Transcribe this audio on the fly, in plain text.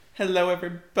Hello,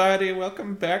 everybody.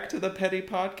 Welcome back to the Petty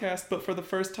Podcast. But for the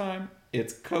first time,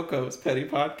 it's Coco's Petty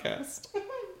Podcast.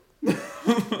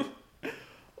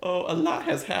 Oh, a lot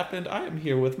has happened. I am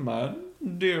here with my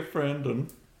dear friend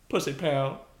and pussy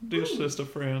pal, dear sister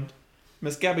friend,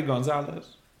 Miss Gabby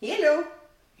Gonzalez. Hello.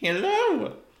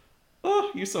 Hello.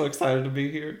 Oh, you're so excited to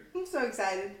be here. I'm so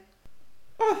excited.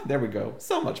 Oh, there we go.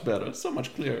 So much better. So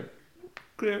much clearer.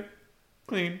 Clear,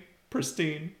 clean,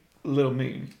 pristine, little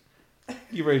mean.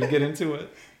 You ready to get into it?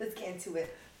 Let's get into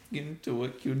it. Get into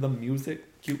it. Cue the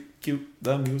music. Cue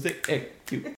the music. Hey,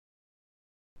 cue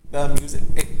the music.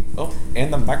 Hey. Oh,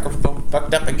 and the microphone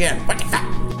fucked up again. What the fuck?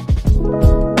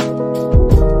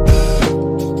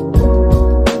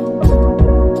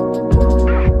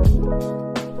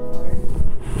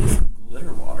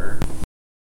 Glitter water.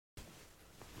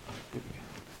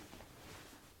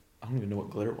 I don't even know what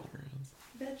glitter water is.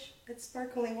 Bitch, it's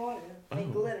sparkling water. It Oh.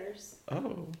 glitters.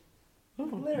 Oh.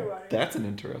 Glitter water. That's an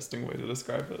interesting way to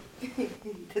describe it.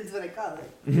 That's what I call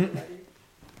it.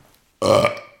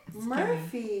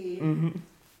 Murphy. Mm-hmm.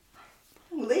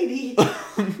 Lady.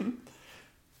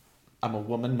 I'm a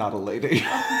woman, not a lady.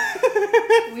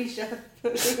 We should.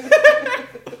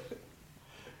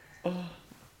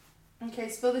 Okay,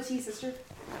 spill the tea, sister.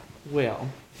 Well,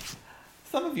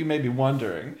 some of you may be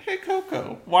wondering, hey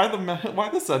Coco, why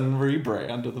the sudden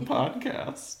rebrand of the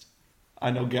podcast? I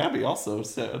know Gabby also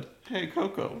said, hey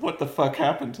Coco, what the fuck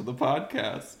happened to the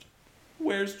podcast?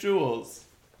 Where's Jules?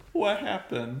 What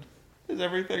happened? Is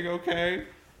everything okay?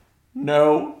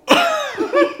 No.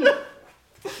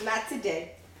 Not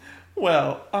today.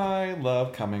 Well, I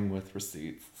love coming with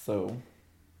receipts, so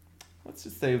let's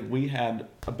just say we had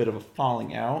a bit of a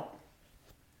falling out.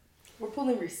 We're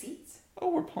pulling receipts?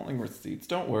 Oh, we're pulling receipts.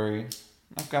 Don't worry.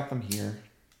 I've got them here.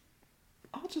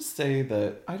 I'll just say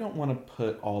that I don't want to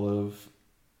put all of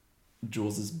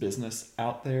Jules's business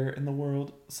out there in the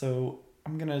world, so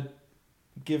I'm going to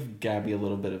give Gabby a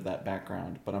little bit of that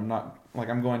background, but I'm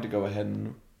going to go ahead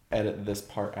and edit this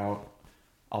part out.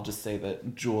 I'll just say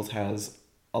that Jules has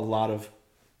a lot of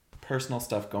personal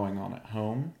stuff going on at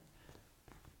home,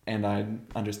 and I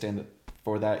understand that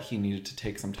for that he needed to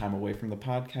take some time away from the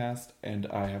podcast, and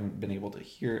I haven't been able to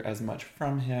hear as much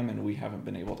from him, and we haven't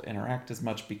been able to interact as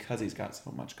much because he's got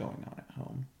so much going on at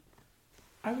home.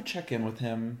 I would check in with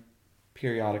him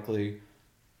periodically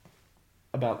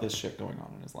about this shit going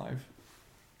on in his life.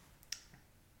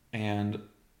 And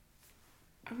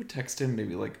I would text him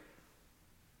maybe like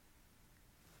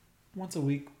once a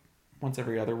week, once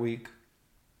every other week,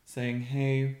 saying,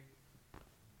 hey,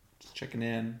 just checking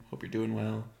in, hope you're doing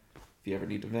well. If you ever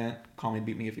need to vent, call me,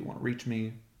 beat me if you want to reach me.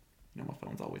 You know, my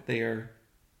phone's always there.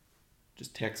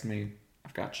 Just text me.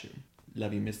 I've got you.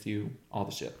 Love you, miss you, all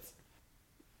the shits.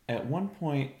 At one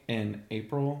point in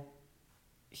April,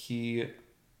 he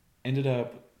ended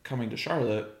up coming to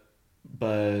Charlotte,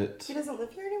 but... He doesn't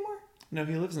live here anymore? No,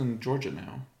 he lives in Georgia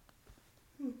now.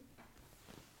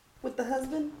 With the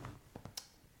husband?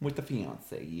 With the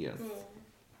fiance, yes.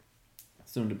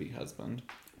 Soon to be husband.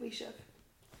 We should.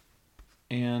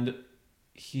 And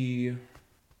he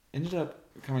ended up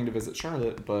coming to visit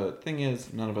Charlotte, but thing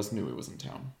is, none of us knew he was in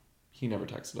town. He never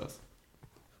texted us.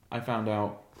 I found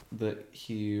out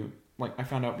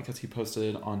because he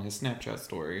posted on his Snapchat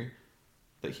story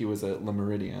that he was at Le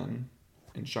Meridien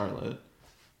in Charlotte.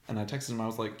 And I texted him, I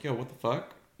was like, yo, what the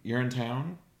fuck? You're in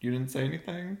town? You didn't say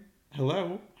anything?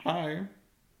 Hello? Hi.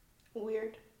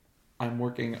 Weird. I'm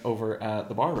working over at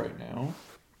the bar right now.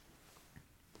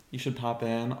 You should pop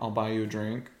in. I'll buy you a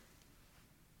drink.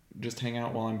 Just hang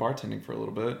out while I'm bartending for a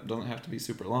little bit. Doesn't have to be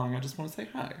super long. I just want to say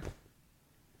hi.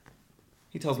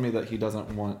 He tells me that he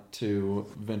doesn't want to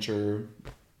venture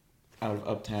out of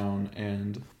Uptown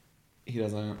and he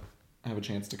doesn't have a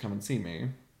chance to come and see me.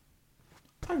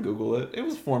 I Google it. It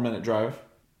was a 4-minute drive.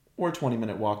 Or a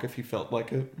 20-minute walk if he felt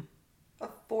like it. A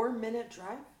 4-minute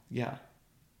drive? Yeah.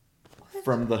 What?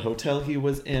 From the hotel he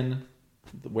was in,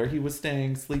 where he was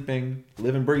staying, sleeping,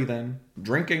 living, breathing,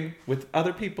 drinking with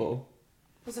other people.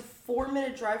 It was a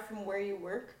 4-minute drive from where you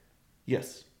work?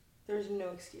 Yes. There's no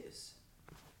excuse.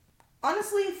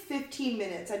 Honestly, 15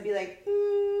 minutes, I'd be like,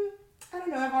 I don't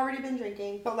know, I've already been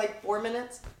drinking. But like 4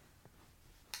 minutes?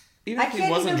 Even I if he can't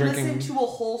wasn't even drinking, listen to a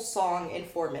whole song in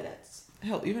 4 minutes.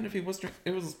 hell, even if he was drinking,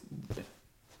 it was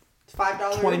It's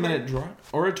 $5 20-minute drive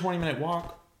or a 20-minute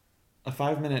walk. A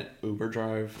 5-minute Uber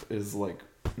drive is like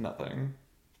nothing.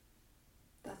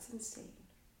 That's insane.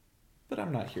 But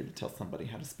I'm not here to tell somebody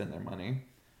how to spend their money.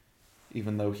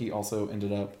 Even though he also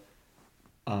ended up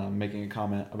making a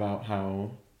comment about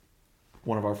how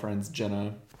one of our friends,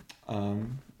 Jenna,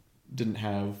 didn't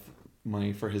have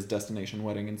money for his destination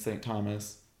wedding in St.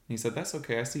 Thomas. He said, that's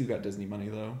okay. I see you got Disney money,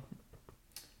 though.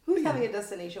 Who's having a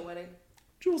destination wedding?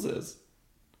 Jules is.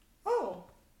 Oh.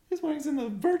 His wedding's in the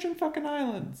Virgin fucking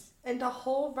Islands. And the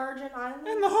whole Virgin Islands?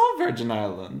 In the whole Virgin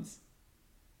Islands.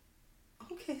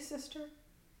 Okay, sister.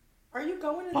 Are you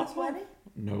going to this wedding?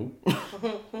 No.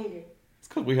 Okay. It's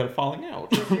because we had a falling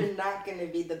out. You're not going to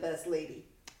be the best lady.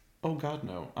 Oh, God,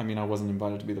 no. I mean, I wasn't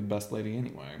invited to be the best lady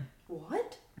anyway.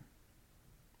 What?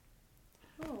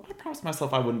 Oh. I promised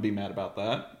myself I wouldn't be mad about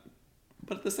that.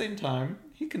 But at the same time,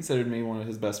 he considered me one of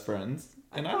his best friends.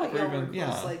 And I never even...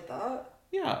 Yeah. Like that.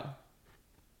 Yeah.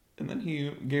 And then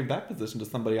he gave that position to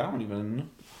somebody I don't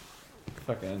even...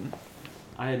 Fucking...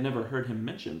 I had never heard him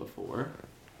mention before.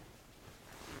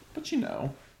 But you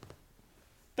know...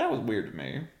 That was weird to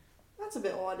me. That's a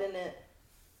bit odd, isn't it?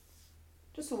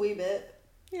 Just a wee bit.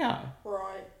 Yeah.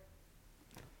 Right.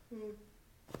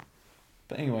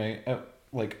 But anyway,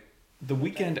 the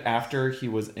weekend after he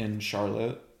was in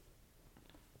Charlotte,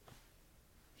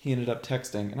 he ended up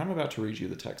texting, and I'm about to read you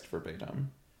the text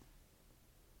verbatim.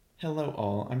 Hello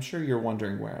all, I'm sure you're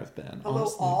wondering where I've been. Hello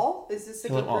Honestly, all? Is this a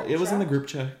hello all. It was in the group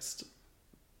text.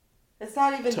 It's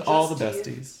not even to just all the you.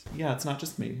 besties. Yeah, it's not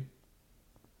just me.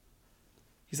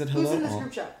 He said hello Who's in this all.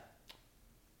 group chat?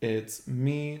 It's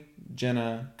me,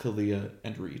 Jenna, Kalia,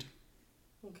 and Reed.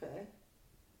 Okay.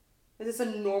 Is this a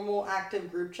normal active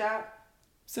group chat?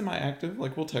 Semi-active,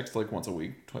 we'll text once a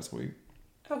week, twice a week.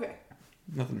 Okay.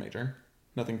 Nothing major.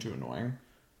 Nothing too annoying.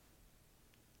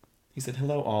 He said,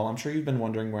 hello all, I'm sure you've been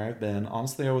wondering where I've been.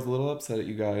 Honestly, I was a little upset at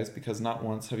you guys because not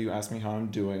once have you asked me how I'm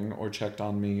doing or checked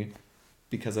on me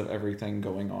because of everything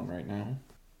going on right now.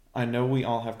 I know we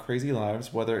all have crazy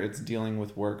lives, whether it's dealing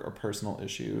with work or personal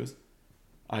issues.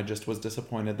 I just was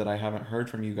disappointed that I haven't heard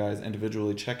from you guys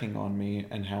individually checking on me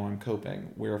and how I'm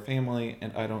coping. We're a family,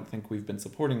 and I don't think we've been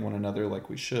supporting one another like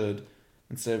we should.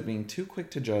 Instead of being too quick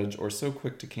to judge or so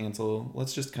quick to cancel,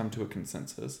 let's just come to a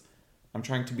consensus. I'm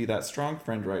trying to be that strong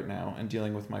friend right now and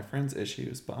dealing with my friends'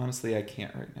 issues, but honestly, I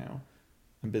can't right now.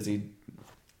 I'm busy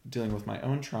dealing with my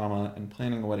own trauma and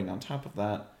planning a wedding on top of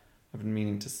that. I've been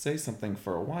meaning to say something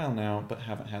for a while now, but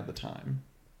haven't had the time.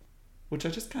 Which I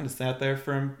just kind of sat there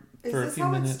for a few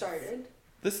minutes. Is this how it started?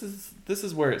 This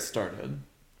is where it started.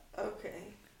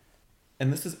 Okay.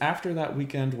 And this is after that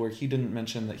weekend where he didn't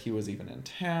mention that he was even in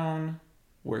town,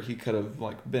 where he could have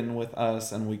been with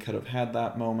us and we could have had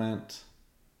that moment.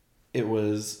 It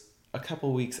was a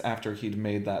couple weeks after he'd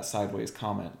made that sideways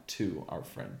comment to our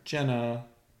friend Jenna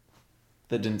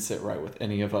that didn't sit right with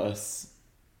any of us.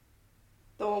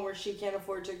 The one where she can't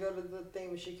afford to go to the thing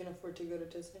where she can afford to go to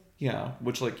Disney? Yeah,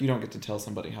 which you don't get to tell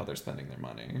somebody how they're spending their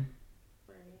money.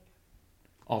 Right.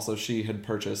 Also, she had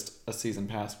purchased a season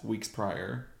pass weeks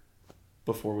prior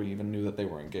before we even knew that they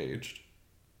were engaged.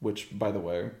 Which, by the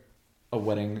way, a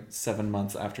wedding 7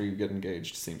 months after you get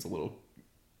engaged seems a little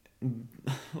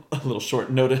short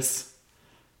notice.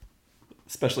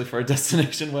 Especially for a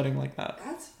destination wedding like that.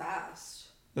 That's fast.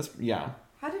 Yeah.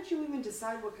 How did you even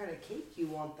decide what kind of cake you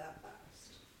want that fast?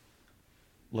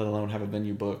 Let alone have a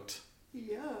venue booked.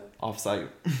 Yeah. Off-site.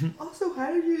 Also,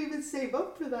 how did you even save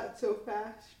up for that so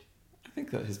fast? I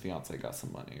think that his fiance got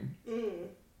some money.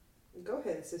 Go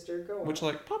ahead, sister. Go on. Which,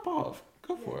 pop off.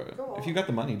 Go for it. Go on. If you got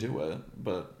the money, do it.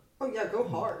 But... Oh, yeah, go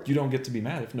hard. You don't get to be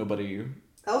mad if nobody...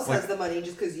 else has the money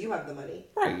just because you have the money.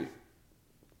 Right.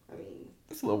 I mean...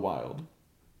 That's a little wild.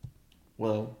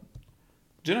 Well,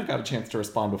 Jenna got a chance to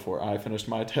respond before I finished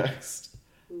my text.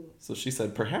 So she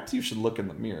said, perhaps you should look in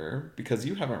the mirror, because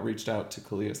you haven't reached out to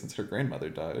Kalia since her grandmother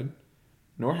died.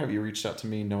 Nor have you reached out to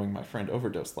me knowing my friend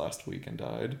overdosed last week and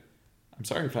died. I'm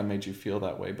sorry if I made you feel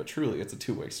that way, but truly it's a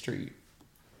two-way street.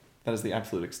 That is the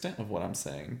absolute extent of what I'm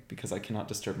saying, because I cannot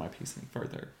disturb my peace any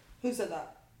further. Who said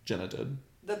that? Jenna did.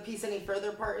 The peace any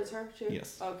further part is her, too?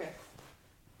 Yes. Okay.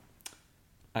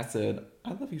 I said,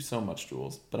 I love you so much,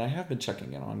 Jules, but I have been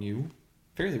checking in on you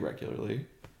fairly regularly.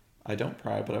 I don't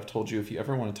pry, but I've told you if you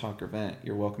ever want to talk or vent,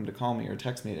 you're welcome to call me or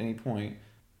text me at any point,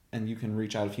 and you can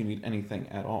reach out if you need anything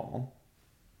at all.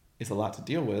 It's a lot to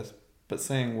deal with, but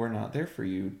saying we're not there for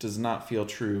you does not feel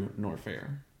true nor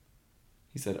fair.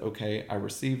 He said, okay, I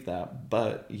received that,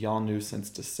 but y'all knew since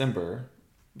December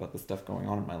about the stuff going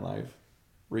on in my life.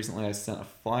 Recently, I sent a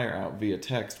flyer out via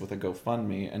text with a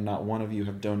GoFundMe, and not one of you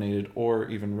have donated or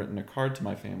even written a card to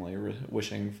my family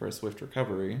wishing for a swift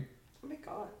recovery. Oh my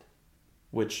god.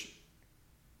 Which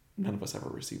none of us ever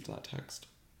received that text.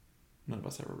 None of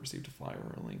us ever received a flyer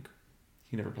or a link.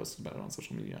 He never posted about it on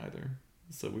social media either.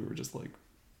 So we were just like,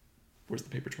 where's the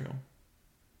paper trail?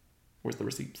 Where's the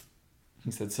receipts?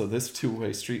 He said, so this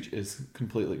two-way street is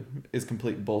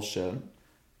complete bullshit.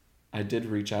 I did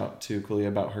reach out to Kalia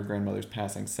about her grandmother's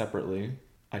passing separately.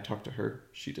 I talked to her.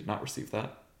 She did not receive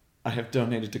that. I have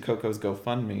donated to Coco's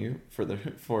GoFundMe for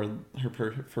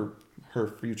her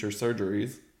future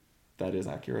surgeries. That is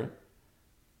accurate.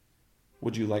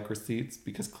 Would you like receipts?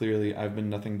 Because clearly I've been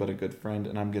nothing but a good friend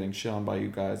and I'm getting shit on by you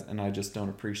guys and I just don't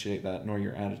appreciate that nor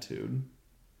your attitude.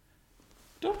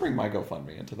 Don't bring my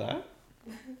GoFundMe into that.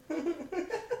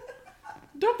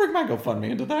 Don't bring my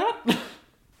GoFundMe into that.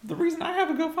 The reason I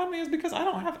have a GoFundMe is because I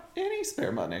don't have any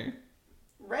spare money.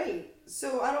 Right.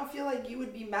 So I don't feel like you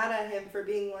would be mad at him for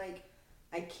being like,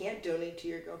 I can't donate to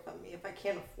your GoFundMe if I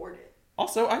can't afford it.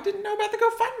 Also, I didn't know about the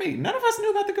GoFundMe. None of us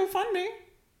knew about the GoFundMe.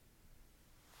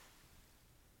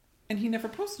 And he never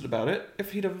posted about it.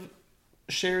 If he'd have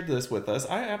shared this with us,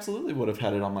 I absolutely would have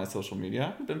had it on my social media. I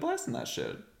would have been blasting that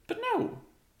shit. But no.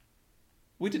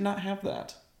 We did not have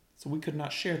that. So we could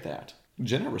not share that.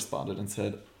 Jenna responded and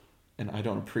said, and I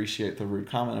don't appreciate the rude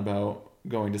comment about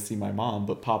going to see my mom,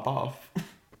 but pop off.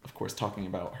 Of course, talking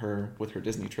about her with her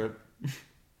Disney trip.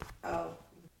 Oh.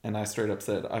 And I straight up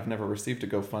said, I've never received a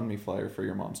GoFundMe flyer for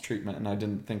your mom's treatment, and I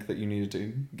didn't think that you needed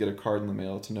to get a card in the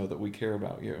mail to know that we care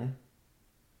about you.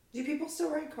 Do people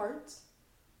still write cards?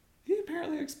 He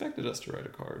apparently expected us to write a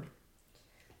card.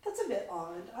 That's a bit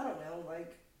odd. I don't know,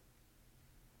 like,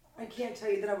 I can't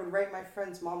tell you that I would write my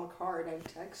friend's mom a card. I'd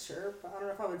text her, but I don't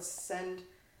know if I would send...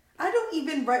 I don't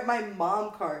even write my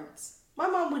mom cards. My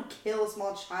mom would kill a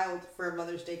small child for a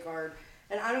Mother's Day card,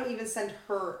 and I don't even send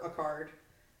her a card.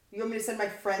 You want me to send my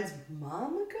friend's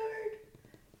mom a card?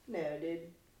 No,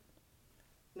 dude.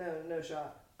 No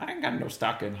shot. I ain't got no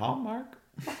stock in Hallmark.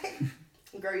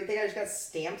 Girl, you think I just got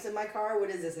stamps in my car? What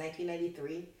is this,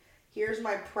 1993? Here's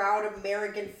my proud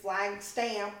American flag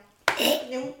stamp.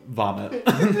 Vomit.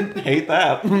 Hate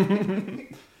that.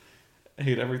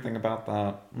 Hate everything about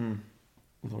that.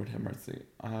 Lord have mercy.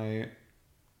 I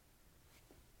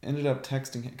ended up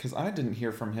texting him because I didn't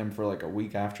hear from him for like a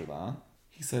week after that.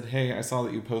 He said, hey, I saw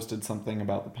that you posted something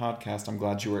about the podcast. I'm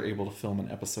glad you were able to film an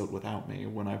episode without me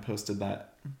when I posted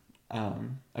that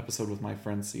episode with my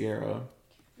friend Sierra.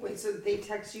 Wait, so they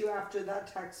text you after that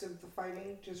text of the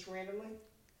fighting just randomly?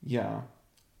 Yeah.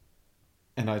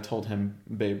 And I told him,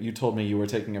 babe, you told me you were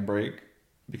taking a break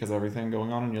because of everything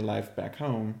going on in your life back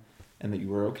home and that you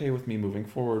were okay with me moving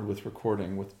forward with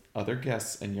recording with other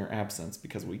guests in your absence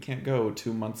because we can't go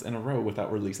 2 months in a row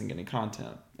without releasing any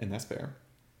content. And that's fair.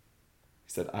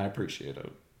 He said, I appreciate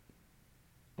it.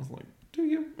 I was like, do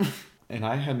you? And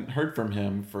I hadn't heard from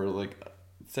him for like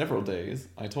several days.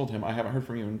 I told him, I haven't heard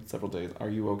from you in several days. Are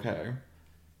you okay?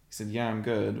 He said, yeah, I'm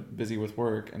good. Busy with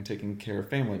work and taking care of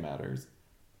family matters.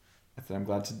 I said, I'm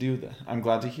glad to do that. I'm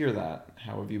glad to hear that.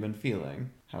 How have you been feeling?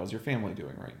 How is your family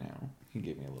doing right now? He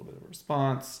gave me a little bit of a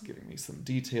response, giving me some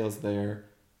details there.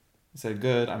 I said,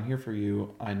 good, I'm here for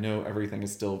you. I know everything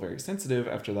is still very sensitive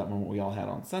after that moment we all had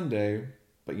on Sunday,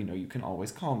 but you know you can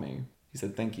always call me. He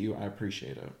said, thank you, I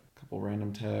appreciate it. A couple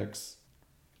random texts.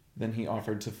 Then he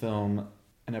offered to film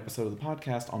an episode of the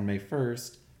podcast on May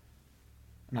 1st,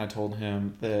 and I told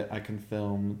him that I can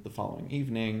film the following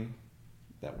evening.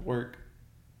 That would work.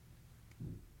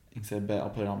 He said, bet, I'll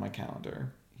put it on my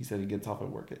calendar. He said he gets off at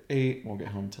work at 8, we'll get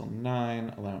home till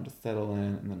 9, allow him to settle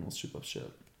in, and then we'll shoot up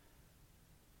shit.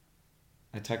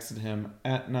 I texted him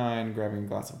at 9, grabbing a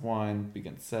glass of wine,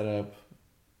 begin setup.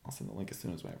 I'll send the link as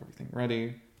soon as we have everything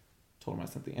ready. Told him I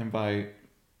sent the invite.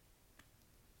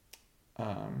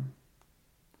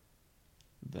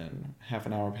 Then half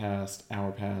an hour passed,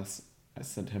 I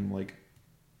sent him like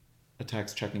a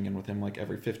text checking in with him like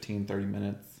every 15, 30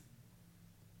 minutes.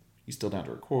 You still down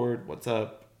to record? What's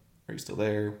up? Are you still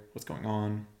there? What's going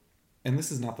on? And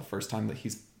this is not the first time that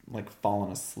he's like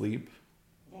fallen asleep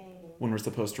when we're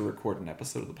supposed to record an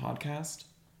episode of the podcast.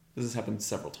 This has happened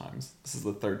several times. This is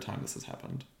the third time this has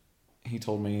happened. He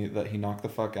told me that he knocked the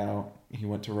fuck out. He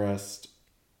went to rest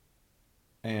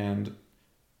and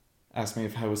asked me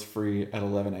if I was free at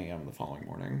 11 a.m. the following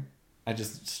morning. I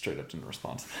just straight up didn't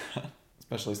respond to that.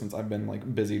 Especially since I've been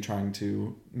like busy trying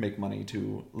to make money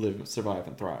to live, survive,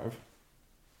 and thrive.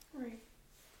 Right.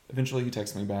 Eventually he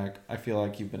texts me back, I feel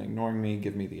like you've been ignoring me,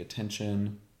 give me the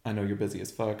attention. I know you're busy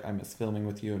as fuck, I miss filming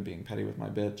with you and being petty with my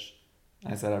bitch.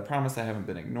 I said, I promise I haven't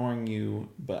been ignoring you,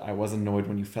 but I was annoyed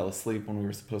when you fell asleep when we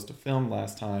were supposed to film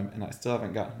last time, and I still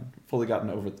haven't fully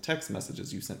gotten over the text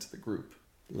messages you sent to the group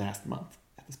last month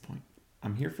at this point.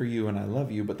 I'm here for you and I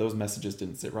love you, but those messages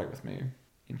didn't sit right with me.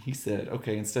 And he said,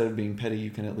 okay, instead of being petty, you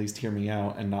can at least hear me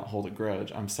out and not hold a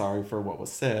grudge. I'm sorry for what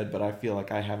was said, but I feel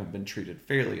like I haven't been treated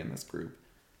fairly in this group.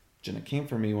 Jenna came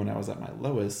for me when I was at my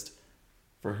lowest.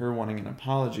 For her wanting an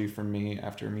apology from me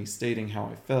after me stating how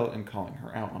I felt and calling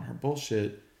her out on her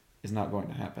bullshit is not going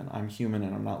to happen. I'm human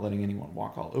and I'm not letting anyone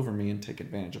walk all over me and take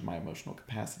advantage of my emotional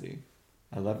capacity.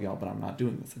 I love y'all, but I'm not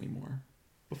doing this anymore.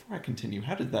 Before I continue,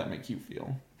 how did that make you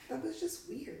feel? That was just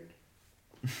weird.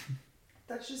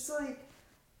 That's just like,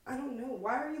 I don't know.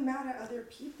 Why are you mad at other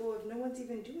people if no one's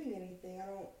even doing anything?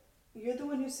 You're the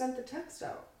one who sent the text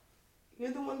out.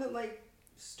 You're the one that, like,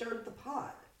 stirred the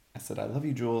pot. I said, I love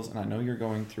you, Jules, and I know you're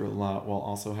going through a lot while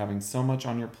also having so much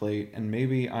on your plate, and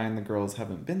maybe I and the girls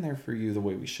haven't been there for you the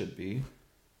way we should be.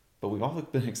 But we've all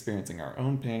been experiencing our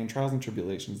own pain, trials, and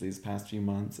tribulations these past few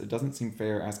months. It doesn't seem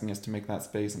fair asking us to make that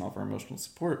space and offer emotional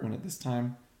support when at this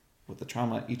time, with the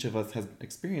trauma each of us has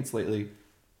experienced lately,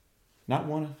 not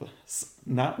one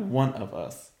of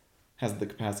us has the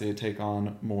capacity to take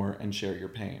on more and share your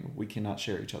pain. We cannot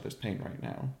share each other's pain right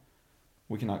now.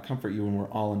 We cannot comfort you when we're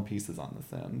all in pieces on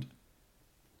this end.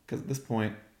 Because at this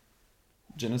point,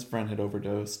 Jenna's friend had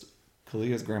overdosed.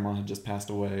 Kalia's grandma had just passed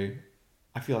away.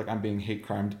 I feel like I'm being hate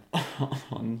crimed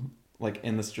on, like,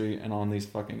 in the street and on these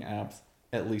fucking apps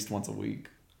at least once a week.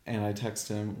 And I text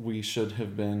him, we should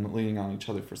have been leaning on each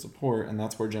other for support, and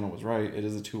that's where Jenna was right. It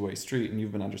is a two-way street, and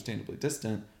you've been understandably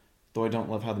distant, though I don't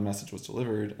love how the message was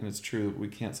delivered, and it's true that we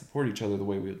can't support each other the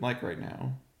way we would like right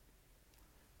now.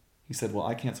 He said, well,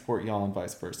 I can't support y'all and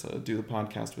vice versa. Do the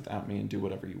podcast without me and do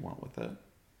whatever you want with it.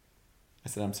 I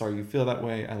said, I'm sorry you feel that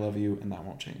way. I love you, and that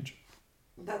won't change.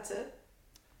 That's it?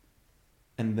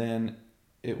 And then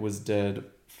it was dead.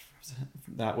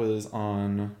 That was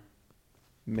on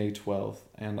May 12th,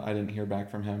 and I didn't hear back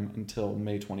from him until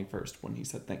May 21st when he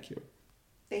said thank you.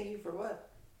 Thank you for what?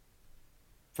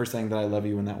 For saying that I love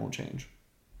you and that won't change.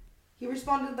 He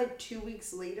responded like 2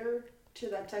 weeks later to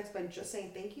that text by just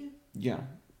saying thank you? Yeah.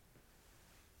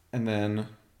 And then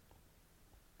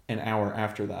an hour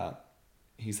after that,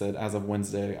 he said, as of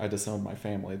Wednesday, I disowned my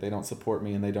family. They don't support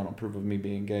me and they don't approve of me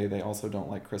being gay. They also don't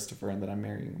like Christopher and that I'm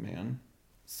marrying a man.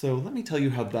 So let me tell you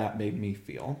how that made me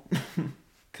feel.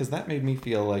 Because that made me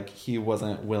feel like he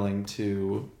wasn't willing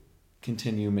to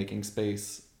continue making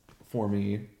space for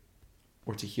me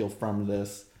or to heal from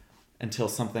this until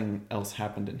something else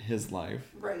happened in his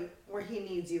life. Right, where he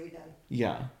needs you again.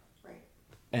 Yeah. Right.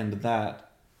 And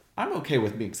that, I'm okay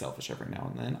with being selfish every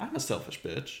now and then. I'm a selfish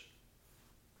bitch.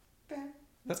 Fair.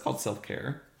 That's called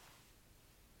self-care.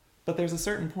 But there's a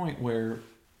certain point where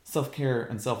self-care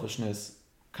and selfishness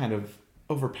kind of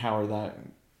overpower that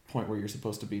point where you're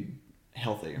supposed to be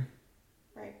healthy.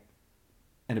 Right.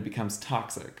 And it becomes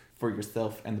toxic for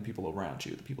yourself and the people around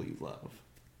you, the people you love.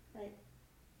 Right.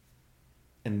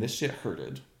 And this shit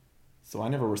hurted. So I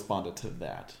never responded to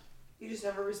that. You just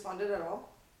never responded at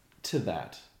all? To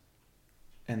that.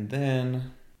 And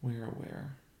then,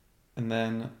 where? And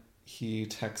then he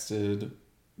texted,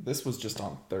 this was just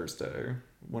on Thursday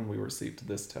when we received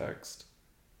this text,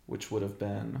 which would have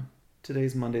been,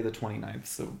 today's Monday the 29th,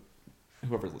 so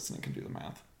whoever's listening can do the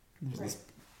math. Right.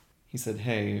 He said,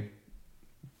 hey,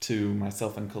 to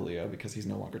myself and Kalia, because he's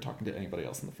no longer talking to anybody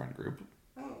else in the friend group.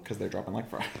 Oh. Because they're dropping like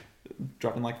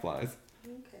flies.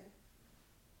 Okay.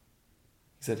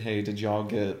 He said, hey, did y'all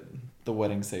get the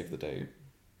wedding save the date?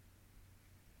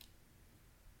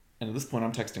 And at this point,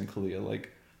 I'm texting Kalia,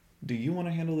 like, do you want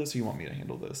to handle this or you want me to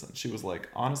handle this? And she was like,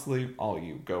 honestly, all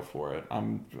you, go for it.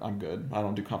 I'm good. I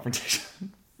don't do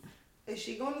confrontation. Is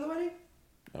she going to the wedding?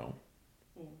 No.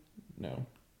 No.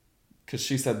 Because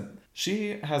she said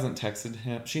she hasn't texted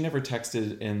him. She never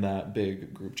texted in that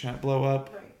big group chat blow up.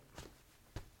 Right.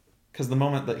 Because the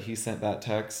moment that he sent that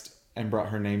text and brought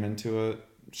her name into it,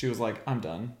 she was like, I'm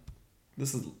done.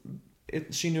 This is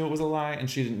it. She knew it was a lie and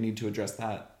she didn't need to address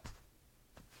that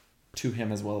to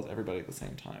him as well as everybody at the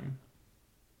same time.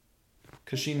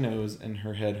 Because she knows in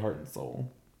her head, heart, and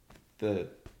soul that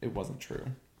it wasn't true.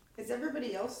 Is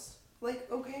everybody else, like,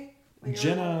 okay? Like,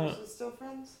 Jenna... everyone else is still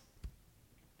friends?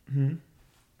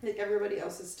 Like, everybody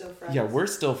else is still friends? Yeah, we're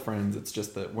still friends. It's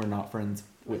just that we're not friends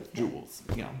with Jules.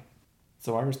 Yeah.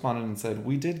 So I responded and said,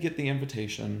 we did get the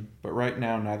invitation, but right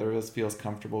now neither of us feels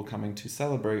comfortable coming to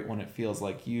celebrate when it feels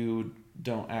like you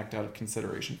don't act out of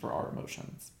consideration for our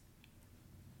emotions.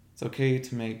 It's okay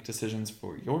to make decisions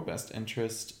for your best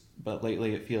interest, but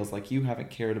lately it feels like you haven't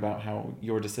cared about how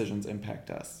your decisions impact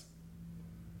us.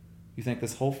 You think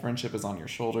this whole friendship is on your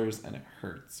shoulders, and it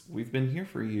hurts. We've been here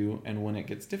for you, and when it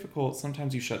gets difficult,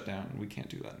 sometimes you shut down, and we can't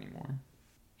do that anymore.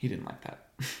 He didn't like that.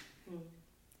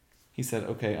 He said,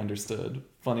 okay, understood.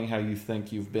 Funny how you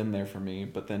think you've been there for me,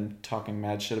 but then talking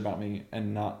mad shit about me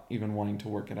and not even wanting to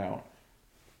work it out.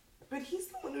 But he's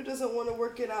the one who doesn't want to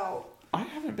work it out. I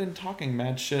haven't been talking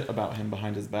mad shit about him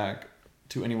behind his back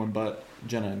to anyone but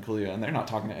Jenna and Kalia, and they're not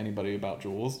talking to anybody about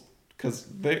Jules. Because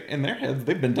in their heads,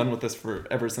 they've been done with this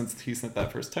ever since he sent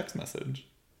that first text message.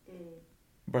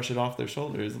 brush it off their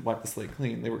shoulders, wipe the slate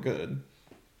clean. They were good.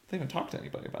 They haven't talked to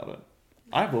anybody about it.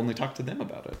 I've only talked to them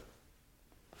about it.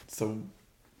 So,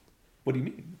 what do you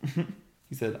mean?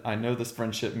 He said, I know this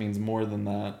friendship means more than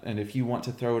that, and if you want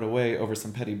to throw it away over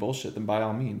some petty bullshit, then by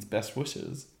all means, best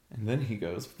wishes. And then he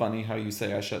goes, funny how you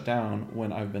say I shut down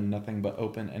when I've been nothing but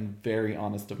open and very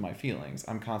honest of my feelings.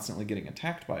 I'm constantly getting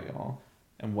attacked by y'all.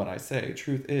 And what I say,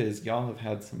 truth is, y'all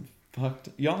have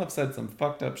said some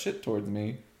fucked up shit towards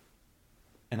me,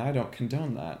 and I don't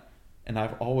condone that. And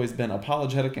I've always been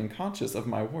apologetic and conscious of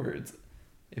my words.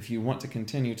 If you want to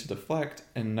continue to deflect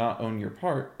and not own your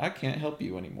part, I can't help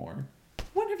you anymore.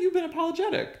 When have you been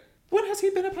apologetic? When has he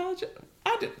been apologetic?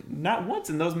 Not once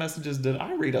in those messages did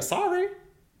I read a sorry.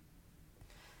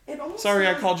 Sorry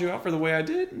I called you out for the way I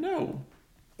did? No.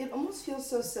 It almost feels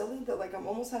so silly that like I'm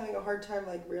almost having a hard time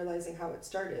like realizing how it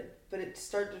started. But it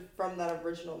started from that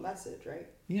original message, right?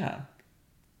 Yeah.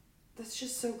 That's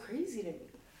just so crazy to me.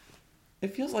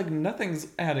 It feels like nothing's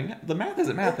adding up. The math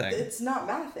isn't mathing. It's not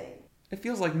mathing. It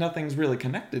feels like nothing's really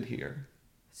connected here.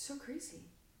 It's so crazy.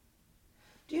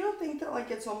 Do you not think that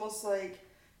like it's almost like,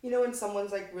 you know, when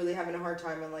someone's like really having a hard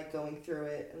time and like going through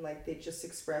it and like they just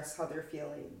express how they're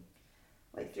feeling,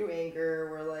 like through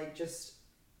anger or like just...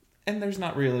 And there's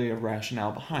not really a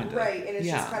rationale behind it. Right, and it's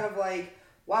just kind of like,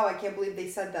 wow, I can't believe they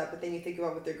said that, but then you think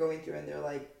about what they're going through and they're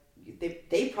like,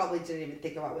 they probably didn't even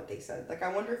think about what they said. Like,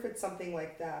 I wonder if it's something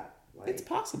like that. Like, it's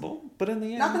possible, but in the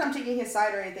end... Not that I'm taking his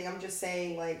side or anything, I'm just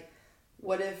saying, like,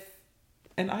 what if...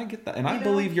 And I get that, and I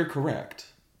believe you're correct.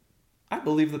 I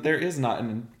believe that there is not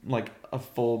a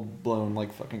full-blown,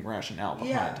 like, fucking rationale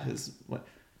behind his... Like,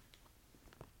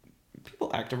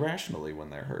 people act irrationally when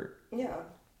they're hurt. Yeah.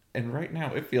 And right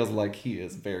now, it feels like he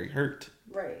is very hurt.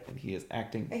 Right. And he is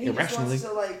acting irrationally. And he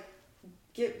just wants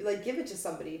to, give it to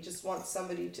somebody. Just wants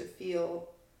somebody to feel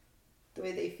the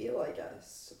way they feel, I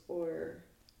guess. Or...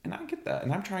 And I get that.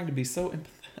 And I'm trying to be so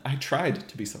I tried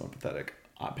to be so empathetic.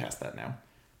 I'm past that now.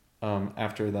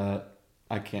 After that,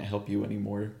 I can't help you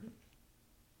anymore.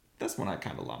 That's when I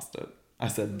kind of lost it. I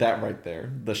said that right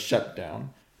there. The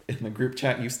shutdown. In the group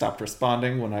chat, you stopped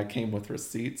responding when I came with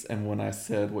receipts. And when I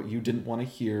said what you didn't want to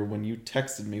hear, when you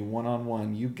texted me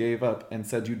one-on-one, you gave up and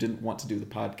said you didn't want to do the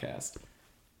podcast.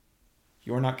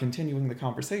 You're not continuing the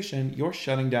conversation. You're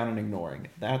shutting down and ignoring.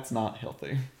 That's not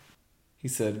healthy. He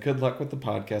said, good luck with the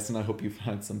podcast, and I hope you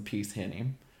find some peace,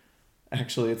 Henny.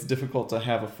 Actually, it's difficult to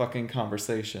have a fucking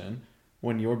conversation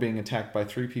when you're being attacked by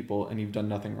 3 people and you've done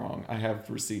nothing wrong. I have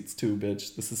receipts too,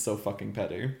 bitch. This is so fucking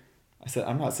petty. I said,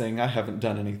 I'm not saying I haven't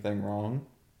done anything wrong.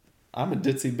 I'm a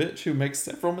ditzy bitch who makes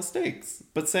several mistakes.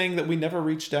 But saying that we never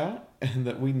reached out and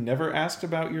that we never asked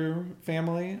about your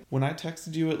family, when I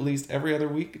texted you at least every other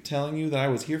week telling you that I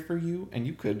was here for you and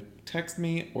you could text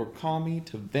me or call me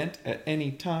to vent at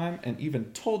any time and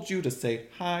even told you to say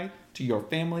hi to your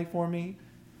family for me,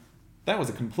 that was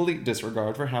a complete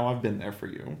disregard for how I've been there for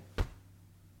you.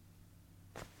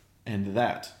 And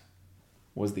that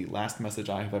was the last message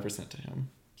I have ever sent to him.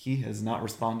 He has not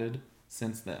responded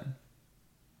since then.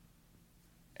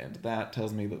 And that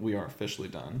tells me that we are officially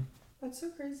done. That's so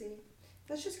crazy.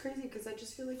 That's just crazy because I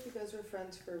just feel like you guys were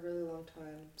friends for a really long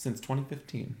time. Since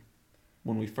 2015,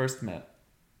 when we first met.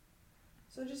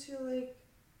 So I just feel like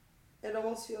it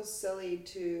almost feels silly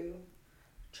to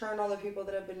turn on the people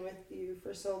that have been with you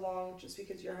for so long just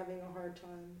because you're having a hard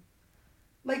time.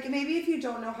 Like, maybe if you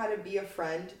don't know how to be a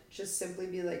friend, just simply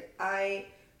be like, I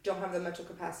don't have the mental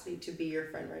capacity to be your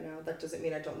friend right now. That doesn't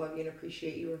mean I don't love you and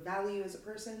appreciate you or value you as a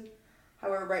person.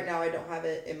 However, right now I don't have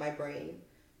it in my brain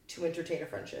to entertain a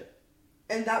friendship.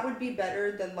 And that would be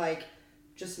better than, like,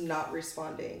 just not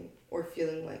responding or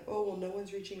feeling like, oh, well, no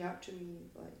one's reaching out to me.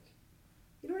 Like,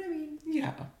 you know what I mean?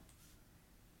 Yeah.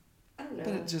 I don't know.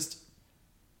 But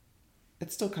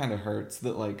it still kind of hurts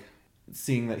that, like,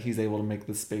 seeing that he's able to make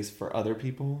this space for other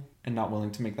people and not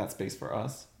willing to make that space for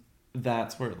us.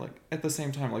 That's where, like, at the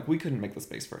same time, like, we couldn't make the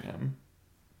space for him.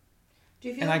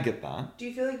 I get that. Do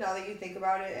you feel like now that you think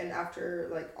about it and after,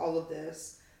 like, all of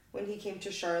this, when he came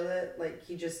to Charlotte, like,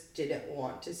 he just didn't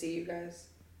want to see you guys?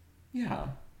 Yeah.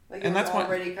 Like, it was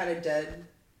already kind of dead?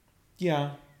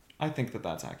 Yeah. I think that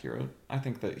that's accurate. I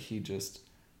think that he just...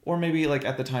 Or maybe, like,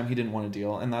 at the time he didn't want to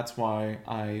deal, and that's why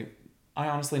I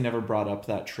honestly never brought up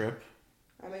that trip.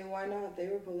 I mean, why not? They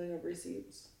were pulling up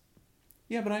receipts.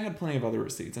 Yeah, but I had plenty of other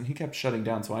receipts, and he kept shutting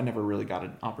down, so I never really got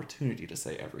an opportunity to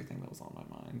say everything that was on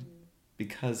my mind.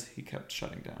 Because he kept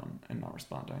shutting down and not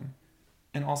responding.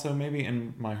 And also, maybe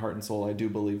in my heart and soul, I do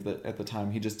believe that at the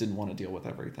time he just didn't want to deal with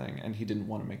everything, and he didn't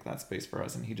want to make that space for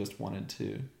us, and he just wanted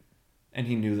to... And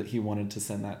he knew that he wanted to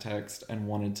send that text and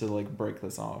wanted to, like, break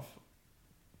this off.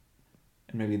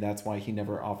 And maybe that's why he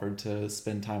never offered to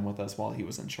spend time with us while he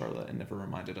was in Charlotte and never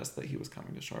reminded us that he was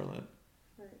coming to Charlotte.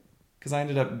 Right. Because I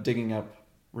ended up digging up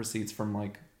receipts from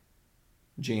like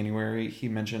January. He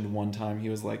mentioned one time he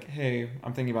was like, hey,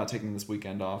 I'm thinking about taking this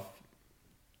weekend off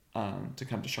to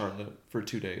come to Charlotte for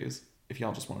 2 days. If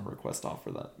y'all just want to request off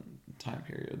for that time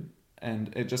period.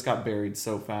 And it just got buried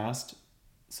so fast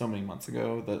so many months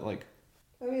ago that like...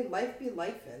 I mean, life be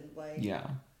lifin'. Like, yeah.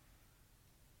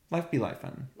 Life be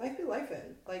lifin'. Life be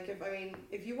lifin'. Like,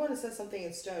 if you want to set something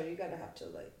in stone, you gotta have to,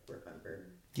 like, remember.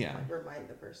 Yeah. Like, remind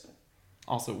the person.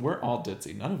 Also, we're all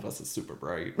ditzy. None of us is super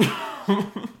bright. Like,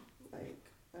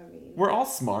 I mean... We're all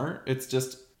smart. It's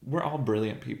just, we're all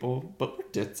brilliant people, but we're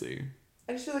ditzy.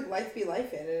 I just feel like life be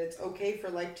lifin', and it's okay for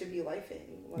life to be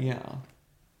lifing. Like, yeah.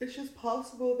 It's just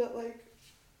possible that, like,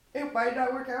 it might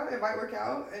not work out, it might work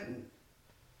out, and...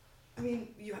 I mean,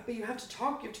 you have to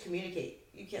talk, you have to communicate.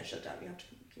 You can't shut down, you have to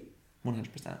communicate.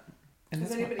 100%. And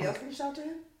Has anybody else reached out to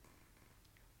him?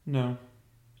 No.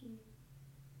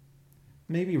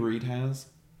 Maybe Reed has.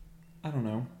 I don't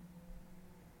know.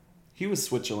 He was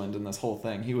Switzerland in this whole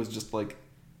thing. He was just like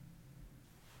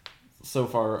so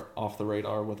far off the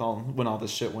radar with when all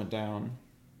this shit went down.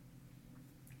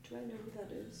 Do I know who that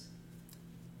is?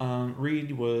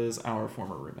 Reed was our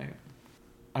former roommate.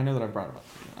 I know that I brought him up.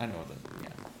 I know that, yeah.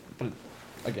 But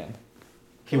again,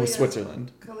 he was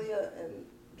Switzerland. Kalia and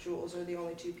Jules are the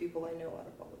only two people I know out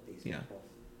of all of these people.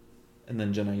 And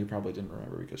then Jenna, you probably didn't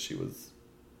remember because she was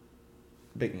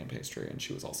baking a pastry and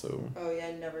she was also... Oh yeah,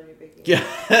 I never knew baking.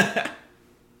 Yeah.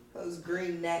 Those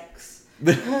green necks.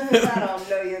 I don't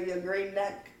know you have your green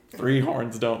neck. 3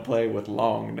 horns don't play with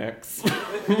long necks.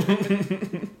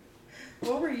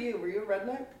 What were you? Were you a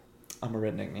redneck? I'm a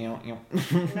redneck.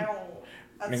 No.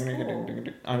 That's cool.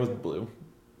 I was blue.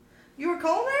 You were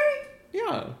culinary?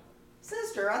 Yeah.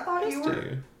 Sister, I thought you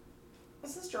were...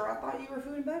 Sister, I thought you were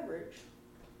food and beverage.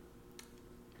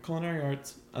 Culinary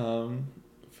arts,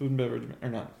 food and beverage, or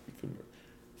not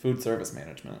food service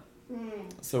management.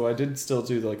 So I did still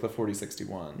do like the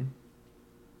 4061.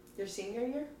 Your senior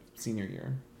year? Senior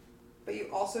year. But you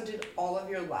also did all of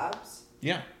your labs?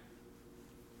 Yeah.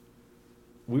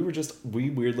 We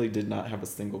weirdly did not have a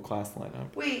single class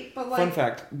lineup. Wait, but like... Fun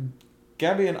fact,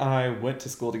 Gabby and I went to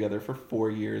school together for 4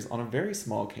 years on a very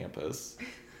small campus.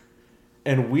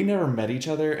 And we never met each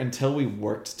other until we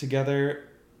worked together.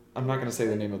 I'm not going to say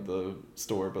the name of the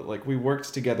store, but like we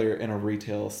worked together in a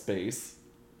retail space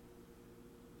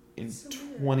in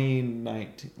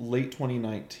 2019, late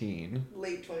 2019.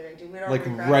 Late 2019. We had like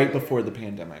already right before the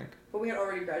pandemic. But we had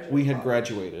already graduated. We had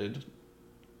graduated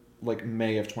like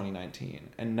May of 2019,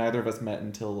 and neither of us met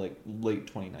until like late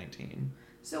 2019.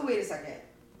 So wait a second.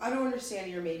 I don't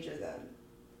understand your major then.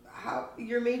 How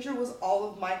your major was all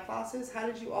of my classes? How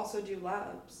did you also do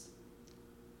labs?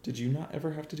 Did you not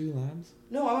ever have to do labs?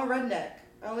 No, I'm a redneck.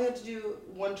 I only had to do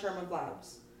 1 term of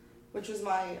labs, which was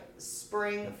my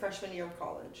spring freshman year of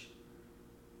college.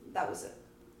 That was it.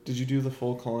 Did you do the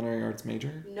full culinary arts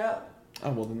major? No.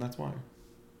 Oh, well then that's why.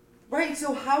 Right,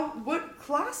 so what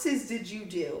classes did you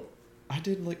do? I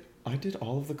did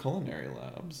all of the culinary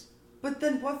labs. But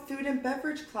then what food and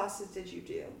beverage classes did you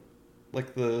do?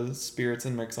 Like the spirits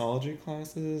and mixology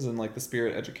classes and like the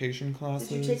spirit education classes.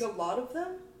 Did you take a lot of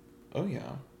them? Oh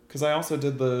yeah. Because I also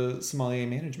did the sommelier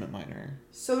management minor.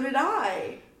 So did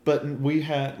I. But we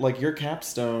had, like, your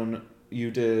capstone you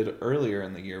did earlier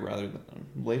in the year rather than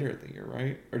later in the year,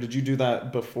 right? Or did you do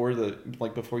that before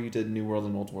you did New World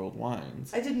and Old World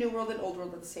wines? I did New World and Old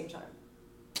World at the same time.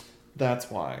 That's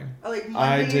why. Like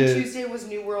Monday and Tuesday was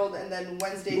New World, and then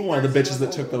Wednesday. You were one of the bitches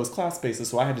that took those class spaces,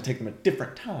 so I had to take them at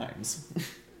different times.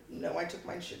 No, I took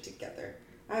mine shit together.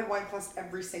 I had wine class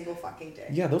every single fucking day.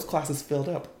 Yeah, those classes filled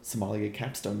up. Sommelier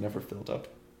capstone never filled up.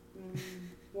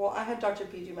 Well, I had Dr.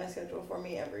 P do my schedule for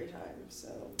me every time, so...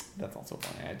 That's also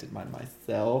funny. I did mine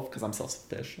myself, because I'm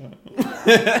self-sufficient.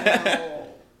 No.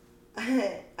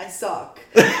 I suck.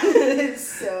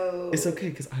 So... It's okay,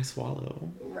 because I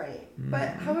swallow. Right.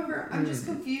 But, however, I'm just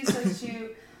confused as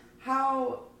to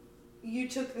how you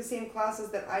took the same classes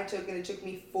that I took, and it took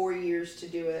me 4 years to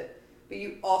do it, but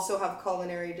you also have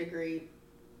culinary degree.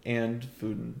 And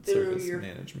food and service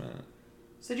management.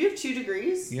 So do you have 2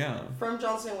 degrees? Yeah. From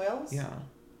Johnson & Wales? Yeah.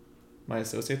 My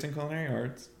associate's in culinary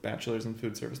arts, bachelor's in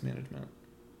food service management.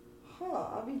 Huh,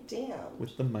 I'll be damned.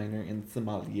 With the minor in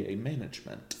sommelier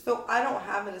management. So I don't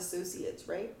have an associate's,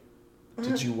 right?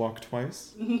 Did you walk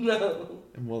twice? No.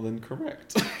 Well then,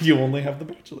 correct. You only have the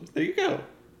bachelor's. There you go.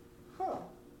 Huh.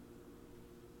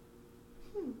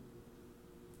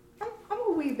 I'm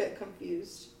a wee bit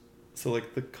confused. So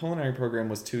like the culinary program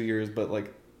was 2 years, but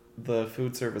like the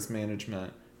food service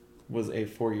management was a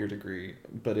 4-year degree,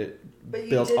 but it But you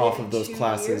built did off it in of those 2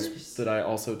 classes years? that I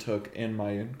also took in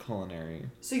my culinary.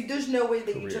 So there's no way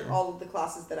that you Career. took all of the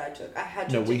classes that I took. I had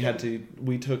to. No, we take had them.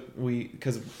 to,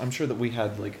 because I'm sure that we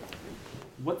had, like,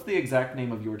 what's the exact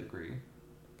name of your degree?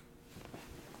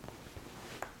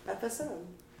 FSM.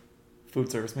 Food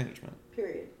Service Management.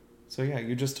 Period. So yeah,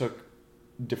 you just took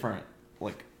different,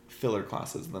 like, filler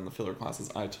classes than the filler classes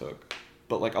I took.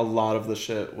 But, like, a lot of the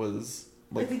shit was,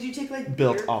 like, Did you take like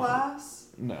built beer off of- class?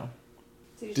 no.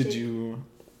 Did Did take- you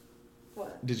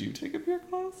What? did you take a beer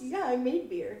class? Yeah, I made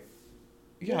beer.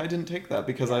 Yeah, I didn't take that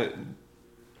because I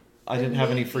I didn't have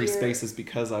any made free beer. spaces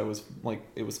because I was, like,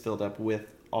 it was filled up with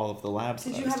all of the labs.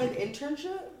 Did that you I was have an taking.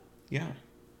 internship? Yeah.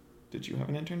 Did you have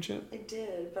an internship? I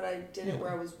did, but I did Yeah. it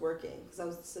where I was working because I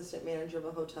was the assistant manager of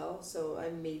a hotel, so I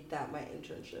made that my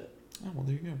internship, Oh, well,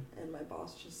 there you go. and my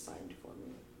boss just signed for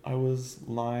me. I was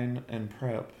line and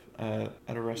prep at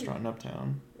a restaurant in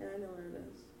Uptown. Yeah, I know where it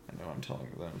is. I know I'm telling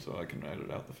them so I can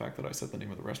edit out the fact that I said the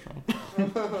name of the restaurant.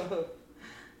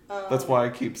 Um, That's why I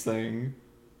keep saying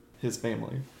his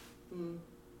family.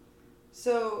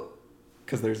 So,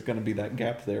 Because there's going to be that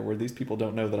gap there where these people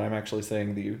don't know that I'm actually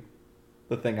saying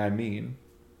the thing I mean.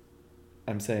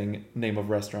 I'm saying name of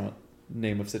restaurant,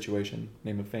 name of situation,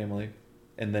 name of family,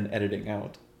 and then editing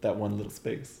out that one little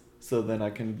space. So then I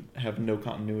can have no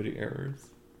continuity errors.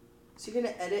 so you're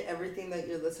gonna edit everything that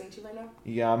you're listening to right now?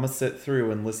 Yeah, I'm going to sit through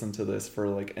and listen to this for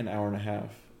like an hour and a half.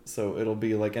 So it'll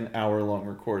be like an hour long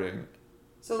recording.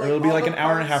 So Or it'll be all like the an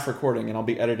hour and a half parts- recording, and I'll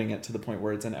be editing it to the point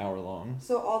where it's an hour long.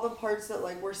 So all the parts that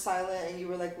like were silent and you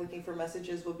were like looking for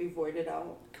messages will be voided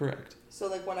out. Correct. So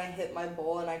like when I hit my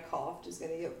bowl and I coughed, is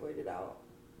gonna get voided out.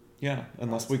 Yeah,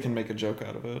 unless we can make a joke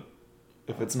out of it.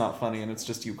 If it's not funny and it's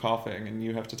just you coughing and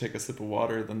you have to take a sip of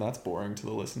water, then that's boring to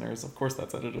the listeners. Of course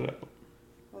that's edited out.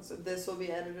 So this will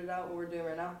be edited out. What we're doing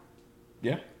right now.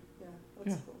 Yeah. Yeah, that's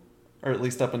Yeah. cool. Or at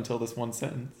least up until this one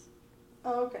sentence.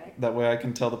 Oh, okay. That way I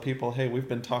can tell the people, hey, we've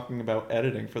been talking about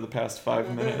editing for the past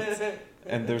 5 minutes.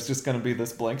 And there's just going to be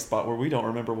this blank spot where we don't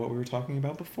remember what we were talking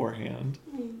about beforehand.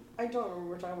 I don't remember what we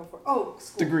were talking about before. Oh,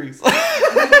 school. Degrees. Wait.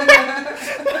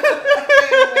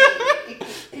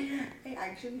 I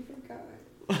actually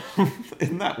forgot.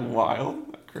 Isn't that wild?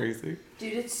 Isn't that crazy?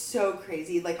 Dude, it's so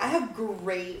crazy. Like, I have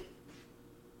great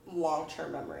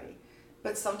long-term memory.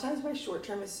 But sometimes my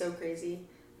short-term is so crazy.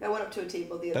 I went up to a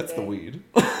table the other That's day. the weed.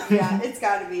 Yeah, it's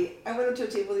gotta be. I went up to a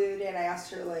table the other day and I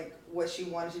asked her, like, what she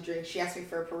wanted to drink. She asked me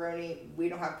for a Peroni. We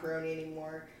don't have Peroni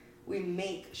anymore.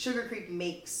 Sugar Creek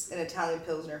makes an Italian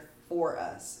Pilsner for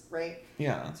us, right?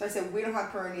 Yeah. So I said, we don't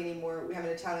have Peroni anymore. We have an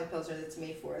Italian Pilsner that's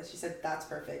made for us. She said, that's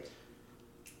perfect.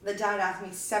 The dad asked me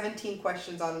 17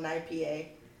 questions on an IPA.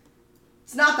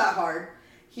 It's not that hard.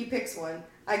 He picks one.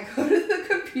 I go to the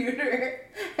computer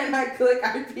and I click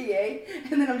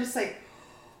IPA, and then I'm just like,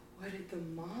 what did the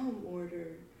mom order?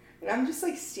 And I'm just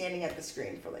like standing at the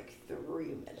screen for like 3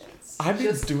 minutes. I've been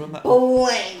just doing that.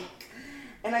 blank.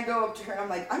 And I go up to her and I'm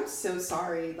like, I'm so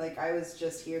sorry. Like, I was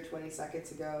just here 20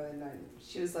 seconds ago. And then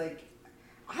she was like,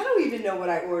 I don't even know what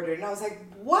I ordered. And I was like,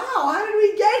 wow, how did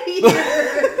we get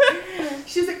here?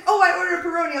 She was like, oh, I ordered a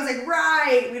Peroni. I was like,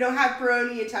 right. We don't have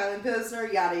Peroni, Italian Pilsner,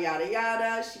 yada, yada,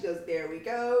 yada. She goes, there we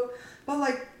go. But,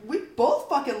 like, we both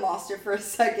fucking lost it for a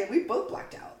second. We both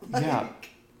blacked out. Like, Yeah.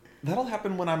 That'll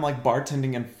happen when I'm like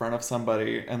bartending in front of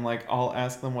somebody and like I'll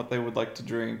ask them what they would like to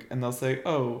drink and they'll say,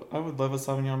 oh, I would love a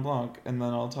Sauvignon Blanc. And then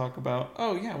I'll talk about,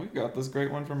 oh yeah, we've got this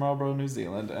great one from Marlborough, New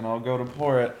Zealand. And I'll go to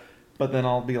pour it. But then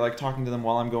I'll be like talking to them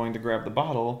while I'm going to grab the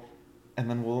bottle. And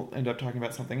then we'll end up talking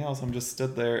about something else. I'm just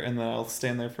stood there and then I'll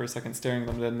stand there for a second staring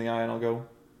them dead in the eye and I'll go,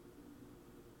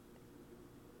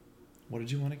 what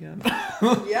did you want again?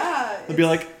 Yeah.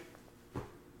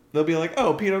 They'll be like,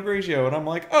 oh, Pinot Grigio. And I'm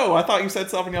like, oh, I thought you said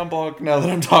Sauvignon Blanc now that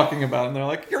I'm talking about it. And they're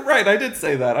like, you're right, I did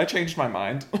say that. I changed my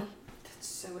mind. That's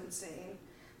so insane.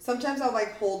 Sometimes I'll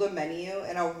like hold a menu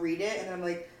and I'll read it and I'm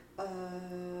like,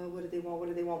 what do they want? What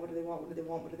do they want? What do they want? What do they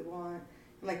want? What do they want?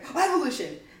 I'm like, oh,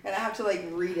 evolution. And I have to like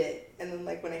read it. And then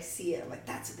like when I see it, I'm like,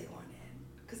 that's what they wanted.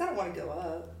 Because I don't want to go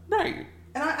up. Right.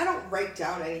 And I don't write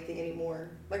down anything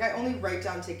anymore. Like I only write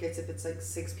down tickets if it's like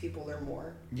 6 people or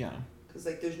more. Yeah. Because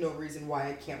like there's no reason why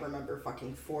I can't remember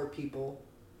fucking 4 people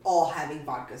all having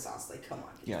vodka sauce. Like, come on.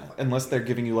 Yeah. Unless they're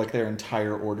giving you like their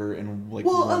entire order in like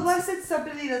Well, months. unless it's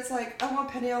somebody that's like, I want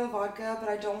penne alla vodka, but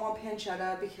I don't want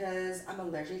pancetta because I'm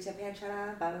allergic to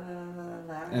pancetta. Blah, blah, blah, blah,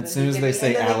 blah. And as soon as they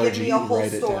say and then they allergy, give me a you whole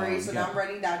write it story, down. so Yeah. now I'm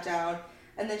writing that down.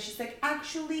 And then she's like,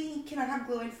 actually, can I have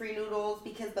gluten-free noodles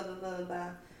because blah, blah, blah, blah.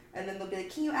 And then they'll be like,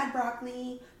 can you add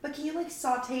broccoli? But can you like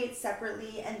saute it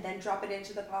separately and then drop it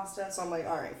into the pasta? So I'm like,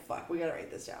 all right, fuck, we gotta write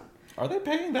this down. Are they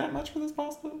paying that much for this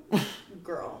pasta?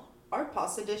 Girl. our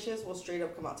pasta dishes will straight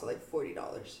up come out to like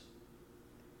 $40.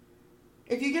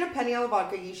 If you get a penne alla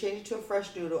vodka, you change it to a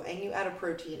fresh noodle, and you add a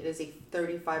protein, it is a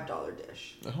 $35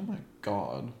 dish. Oh my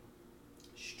god.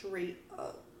 Straight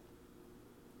up.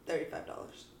 $35.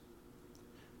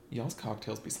 Y'all's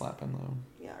cocktails be slapping though.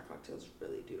 Yeah, our cocktails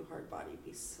really do. Hard body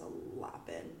be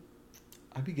slapping.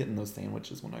 I be getting those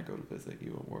sandwiches when I go to visit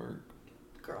you at work.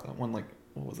 Girl. That one, like,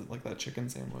 what was it? Like that chicken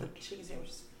sandwich? The chicken sandwich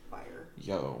is fire.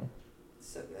 Yo.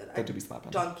 So good. That do be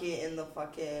slapping. Dunk it in the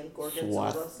fucking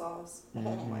gorgonzola sauce. Oh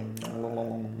my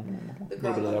god. The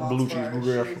girl Little bit in of the that blue cheese Mons Bar,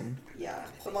 regression. yeah.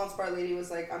 The Mons Bar lady was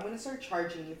like, I'm going to start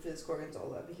charging you for this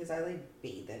gorgonzola because I like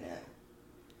bathe in it.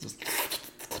 Just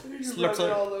You looks rub it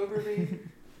like- all over me.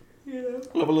 You know?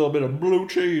 love a little bit of blue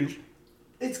cheese.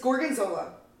 It's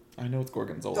gorgonzola. I know it's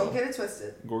gorgonzola. Don't get it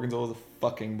twisted. Gorgonzola is a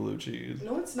fucking blue cheese.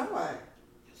 No, it's not.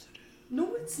 Yes, it is.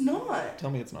 No, it's not. Tell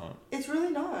me it's not. It's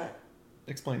really not.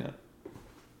 Explain it.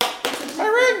 It's a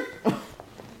My ring!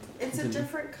 It's a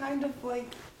different kind of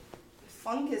like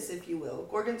fungus, if you will.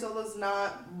 Gorgonzola's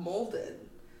not molded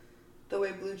the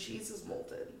way blue cheese is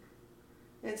molded.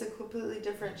 It's a completely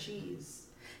different cheese.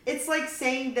 It's like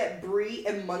saying that Brie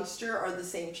and Munster are the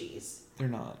same cheese. They're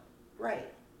not. Right.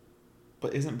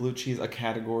 But isn't blue cheese a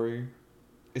category?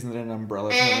 Isn't it an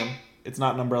umbrella term? It's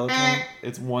not an umbrella term.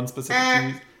 It's one specific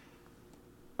cheese.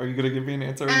 Are you gonna give me an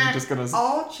answer? Or are you just gonna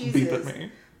All beep at cheeses.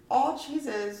 me? All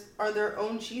cheeses are their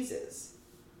own cheeses.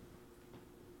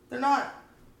 They're not.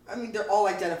 I mean, they're all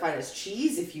identified as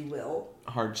cheese, if you will.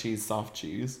 Hard cheese, soft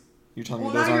cheese. You're telling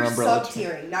Well, me those now aren't you're umbrella terms.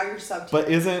 sub-tiering. Now you're sub-tiering. But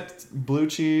isn't blue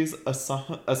cheese a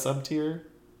sub tier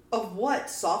Of what?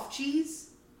 Soft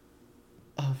cheese?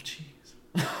 of cheese?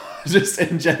 Just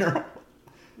in general.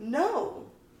 No.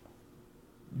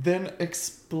 Then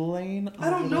explain. I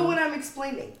don't know what I'm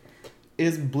explaining.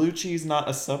 Is blue cheese not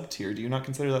a sub tier? Do you not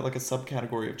consider that like a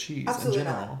subcategory of cheese Absolutely in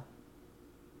general? not.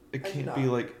 It I do can't not. be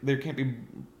like there can't be.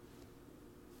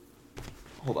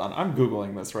 Hold on, I'm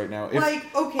googling this right now. If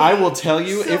Like, okay. I will tell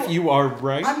you so if you are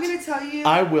right. I'm gonna tell you.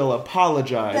 I will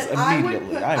apologize that I would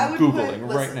immediately. put- I I'm would googling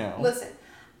put- right listen, now. Listen,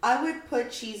 I would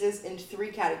put cheeses in 3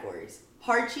 categories: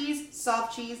 hard cheese,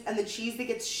 soft cheese, and the cheese that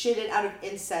gets shitted out of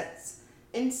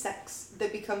insects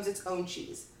that becomes its own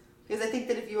cheese. Because I think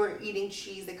that if you are eating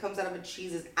cheese that comes out of a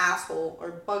cheese's asshole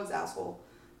or bug's asshole,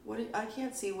 I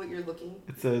can't see what you're looking.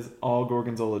 It says all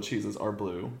gorgonzola cheeses are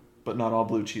blue, but not all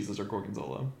blue cheeses are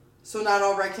gorgonzola. So not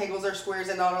all rectangles are squares,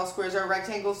 and not all squares are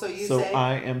rectangles. So you say.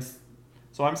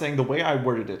 I'm saying the way I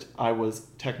worded it, I was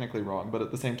technically wrong, but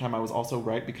at the same time I was also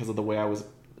right because of the way I was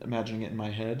imagining it in my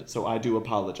head. So I do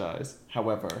apologize.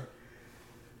 However,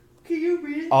 Can you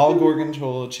read it? all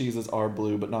gorgonzola cheeses are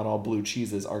blue, but not all blue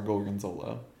cheeses are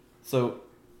gorgonzola. So,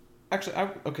 actually,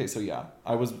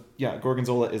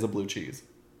 gorgonzola is a blue cheese.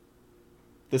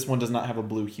 This one does not have a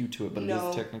blue hue to it, but it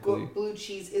is technically... blue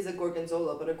cheese is a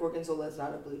gorgonzola, but a gorgonzola is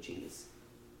not a blue cheese.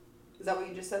 Is that what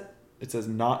you just said? It says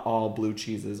not all blue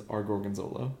cheeses are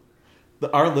gorgonzola.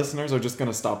 Our listeners are just going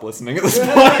to stop listening at this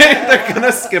point. They're going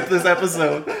to skip this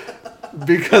episode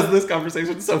because this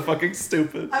conversation is so fucking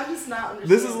stupid. I'm just not understanding.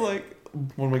 This is like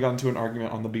when we got into an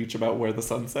argument on the beach about where the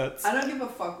sun sets. I don't give a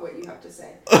fuck what you have to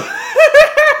say.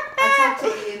 I talked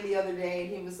to Ian the other day,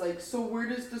 and he was like, "So where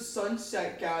does the sun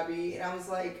set, Gabby?" And I was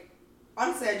like,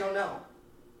 "Honestly, I don't know.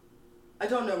 I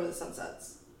don't know where the sun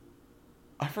sets.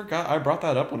 I forgot. I brought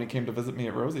that up when he came to visit me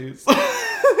at Rosie's.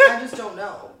 I just don't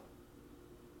know."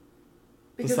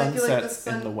 The Because sun I feel like the sets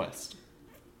sun... in the west.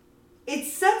 It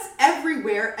sets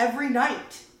everywhere, every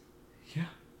night. Yeah.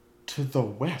 To the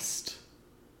west.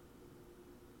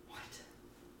 What?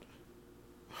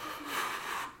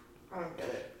 I don't get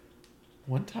it.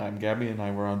 One time, Gabby and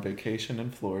I were on vacation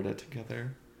in Florida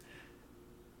together.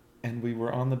 And we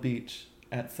were on the beach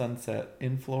at sunset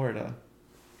in Florida.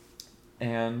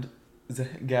 And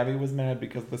Gabby was mad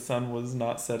because the sun was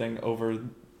not setting over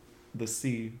the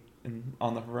sea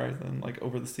on the horizon, like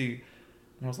over the sea.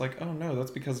 And I was like, oh no,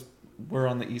 that's because we're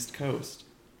on the East Coast.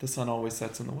 The sun always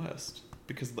sets in the west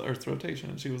because of the Earth's rotation.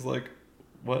 And she was like,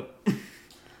 what?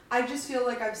 I just feel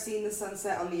like I've seen the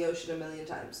sunset on the ocean a million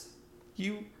times.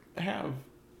 You have,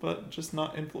 but just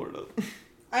not in Florida.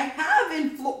 I have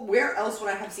in where else would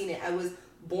I have seen it? I was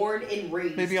born and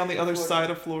raised. Maybe on the other Florida. side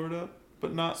of Florida,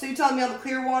 but not. So you telling me on the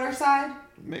Clearwater side?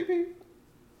 Maybe.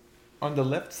 On the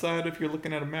left side, if you're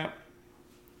looking at a map.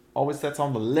 Always sets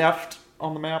on the left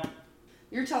on the map.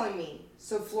 You're telling me.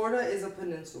 So Florida is a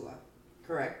peninsula,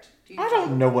 correct? I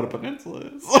don't know what a peninsula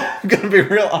is. I'm gonna be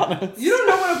real honest. You don't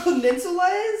know what a peninsula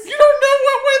is? You don't know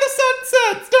what way the sun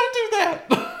sets. Don't do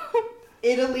that.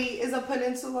 Italy is a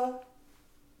peninsula.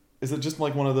 Is it just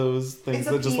like one of those things It's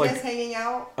a that just penis like... hanging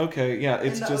out Okay, yeah,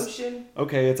 it's in the just... ocean.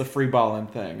 Okay, it's a free balling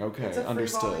thing. Okay, It's a free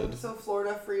understood. balling, so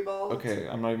Florida free ball. Okay,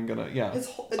 I'm not even gonna... Yeah.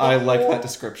 The I like whole- that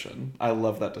description. I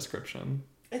love that description.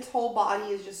 Its whole body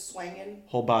is just swinging.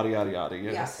 Whole body, yada yada,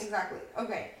 yes. Yeah, exactly.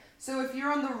 Okay, so if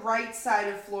you're on the right side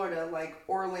of Florida, like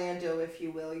Orlando, if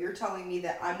you will, you're telling me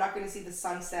that I'm not going to see the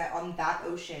sunset on that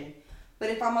ocean. But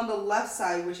if I'm on the left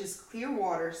side, which is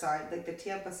Clearwater side, like the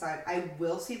Tampa side, I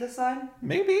will see the sun?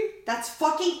 Maybe. That's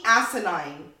fucking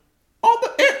asinine.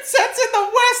 It sets in the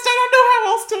west. I don't know how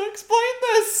else to explain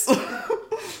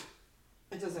this.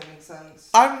 It doesn't make sense.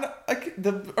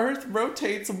 The Earth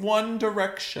rotates one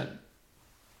direction.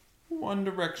 One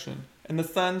direction. And the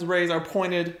sun's rays are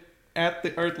pointed at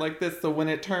the Earth like this, so when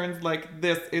it turns like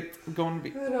this, it's going to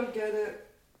be... I don't get it.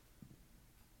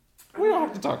 We don't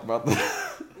have to talk about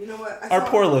that. You know what? Our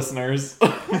poor listeners.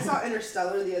 I saw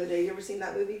Interstellar the other day. You ever seen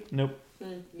that movie? Nope.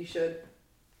 You should.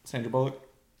 Sandra Bullock?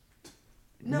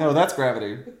 No. No, that's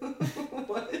Gravity.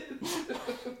 What?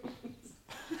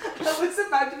 I was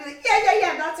about to be like,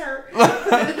 yeah, that's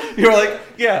her. You were like,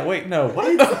 yeah, wait, no. What?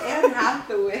 It's Anne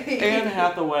Hathaway. Anne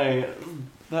Hathaway.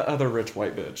 That other rich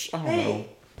white bitch. I don't know.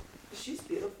 She's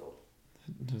beautiful.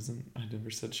 I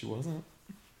never said she wasn't.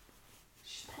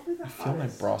 She's probably the I feel my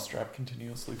hottest. bra strap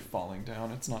continuously falling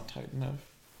down. It's not tight enough.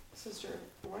 Sister,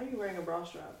 why are you wearing a bra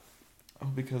strap? Oh,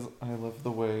 because I love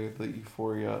the way, the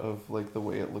euphoria of, like, the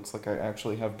way it looks like I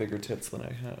actually have bigger tits than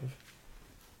I have.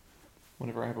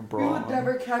 Whenever I have a bra You would on.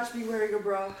 never catch me wearing a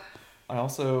bra. I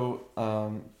also,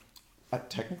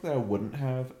 technically I wouldn't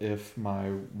have if my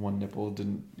one nipple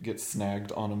didn't get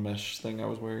snagged on a mesh thing I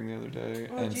was wearing the other day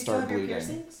Oh, and do you still start have your bleeding.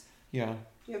 piercings? Yeah,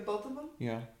 You have both of them?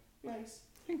 yeah. Nice.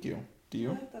 Thank you. Do I you?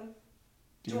 like them.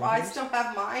 Do Do you I have yours? still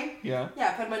have mine? Yeah. Yeah,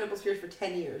 I've had my nipples pierced for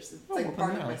 10 years. It's Oh, like well,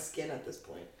 part then of my yeah. skin at this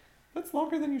point. That's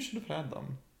longer than you should have had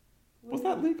them. Was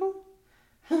that legal?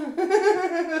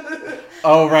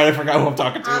 Oh, right, I forgot who I'm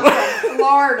talking to. I'm from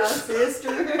Florida, sister.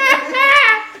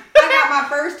 I got my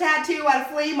first tattoo at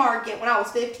a flea market when I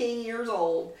was 15 years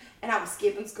old, and I was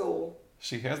skipping school.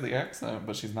 She has the accent,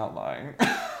 but she's not lying.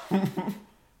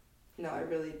 No, I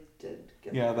really did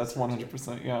get Yeah, my that's first tattoo.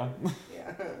 100%, yeah.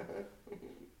 Yeah.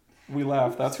 We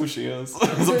laugh, that's who she is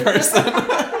as a person.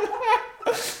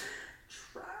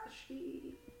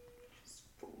 Trashy. Just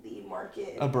flea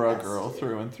market. A bruh girl infested.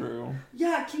 through and through.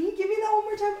 Yeah, can you give me that one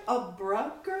more time? A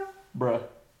bruh girl? Bruh.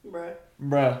 Bruh.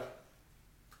 Bruh.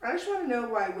 I just want to know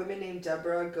why women named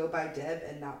Deborah go by Deb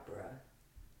and not Bruh.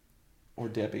 Or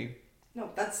Debbie. No,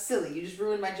 that's silly. You just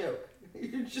ruined my joke.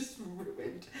 You just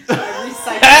ruined my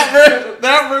recycled joke.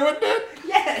 That ruined it?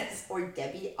 Yes! Or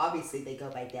Debbie. Obviously, they go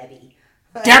by Debbie.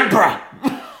 Deborah!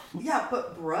 Yeah,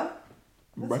 but bruh?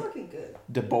 That's Bruh. fucking good.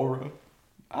 Deborah.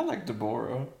 I like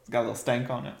Deborah. It's got a little stank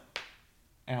on it.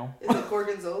 Ow. Is it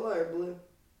Gorgonzola or blue?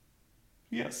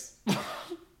 Yes.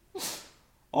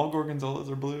 All Gorgonzolas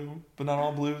are blue, but not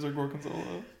all blues are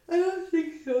Gorgonzola. I don't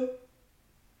think so.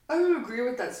 I would agree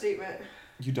with that statement.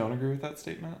 You don't agree with that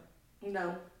statement?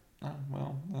 No. Oh,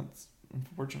 well, that's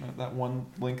unfortunate. That one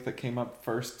link that came up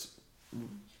first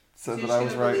said So that I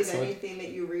was right. believe So anything that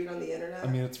you read on the internet? I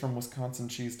mean, it's from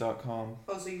WisconsinCheese.com.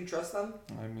 Oh, so you trust them?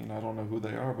 I mean, I don't know who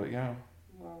they are, but yeah.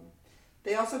 Well,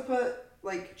 they also put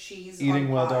like cheese on pie.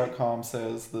 Eatingwell.com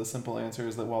says the simple answer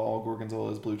is that while all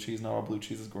Gorgonzola is blue cheese, not all blue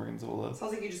cheese is Gorgonzola.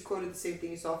 Sounds like you just quoted the same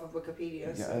thing you saw off of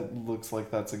Wikipedia. Yeah, So. it looks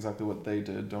like that's exactly what they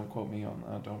did. Don't quote me on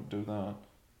that. Don't do that.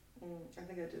 I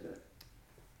think I did it.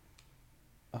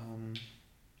 Um,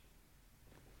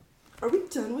 Are we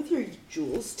done with your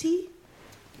Jules tea?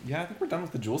 yeah, I think we're done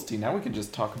with the Jules tea. Now we can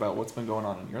just talk about what's been going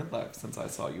on in your life since I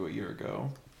saw you a year ago.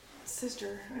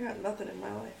 Sister, I got nothing in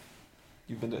my life.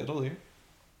 You've been to Italy.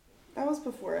 That was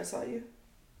before I saw you.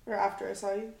 Or after I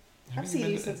saw you. I've Haven't seen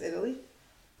been you to- since Italy.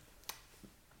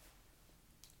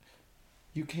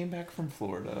 You came back from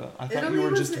Florida. I thought Italy you were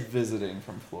was just a- visiting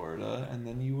from Florida, and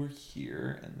then you were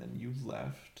here, and then you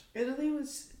left. Italy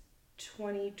was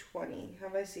 2020.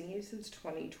 Have I seen you since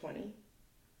 2020?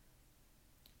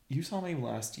 You saw me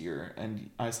last year, and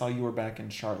I saw you were back in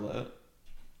Charlotte.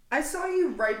 I saw you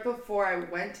right before I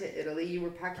went to Italy. You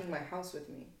were packing my house with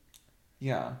me.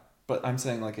 Yeah, but I'm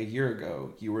saying like a year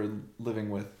ago, you were living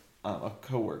with a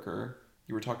coworker.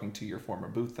 You were talking to your former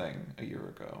boo thing a year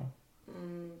ago.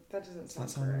 That doesn't Does sound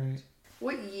that sound correct. right?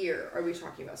 What year are we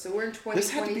talking about? So we're in This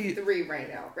had to be- 2023 right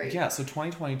now, right? Yeah, so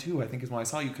 2022 I think is when I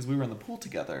saw you because we were in the pool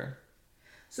together.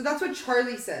 So that's what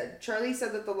Charlie said. Charlie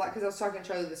said that because I was talking to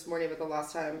Charlie this morning about the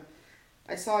last time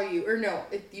I saw you, or no,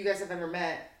 if you guys have ever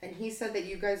met, and he said that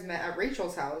you guys met at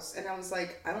Rachel's house, and I was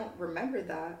like, I don't remember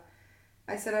that.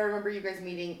 I said I remember you guys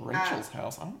meeting Rachel's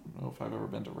house. I don't know if I've ever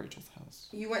been to Rachel's house.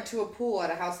 You went to a pool at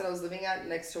a house that I was living at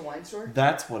next to a wine store?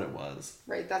 That's what it was.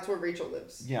 Right, that's where Rachel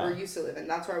lives. Yeah. Or used to live, and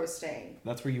that's where I was staying.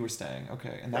 That's where you were staying.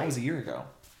 Okay. And that was a year ago.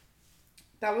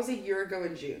 That was a year ago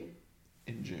in June.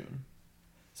 In June.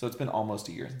 So it's been almost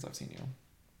a year since I've seen you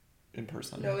in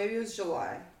person. No, maybe it was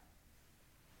July.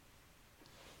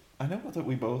 I know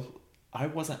that I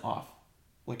wasn't off.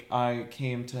 Like, I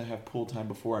came to have pool time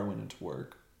before I went into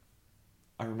work.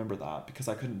 I remember that because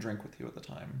I couldn't drink with you at the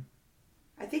time.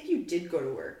 I think you did go to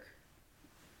work.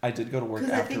 I did go to work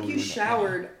after because I think you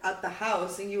showered at the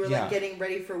house and you were like getting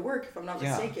ready for work, if I'm not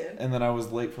mistaken. And then I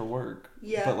was late for work.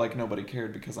 Yeah. But like nobody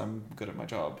cared because I'm good at my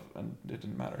job and it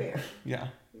didn't matter. Fair. Yeah.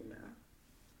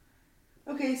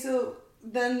 Okay, so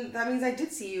then that means I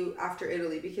did see you after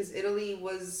Italy because Italy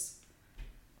was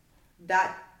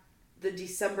the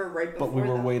December right before. But we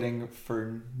were waiting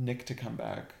for Nick to come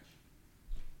back.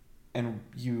 And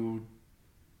you...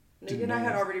 Nick and I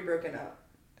had already broken up.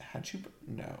 Had you?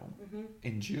 No. Mm-hmm.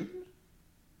 In June?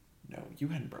 No, you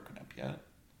hadn't broken up yet.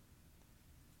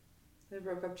 They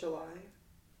broke up July.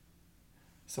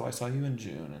 So I saw you in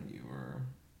June and you were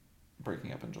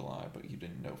breaking up in July, but you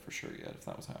didn't know for sure yet if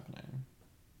that was happening.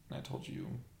 And I told you...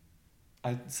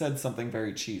 I said something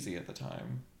very cheesy at the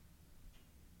time.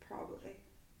 Probably.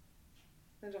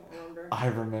 I don't remember. I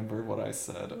remember what I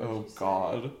said. What did you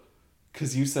God. say?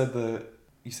 Because you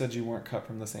said you weren't cut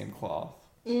from the same cloth.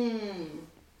 Too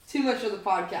much for the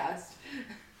podcast.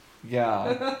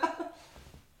 Yeah.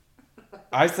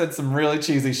 I said some really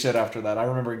cheesy shit after that. I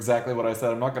remember exactly what I said.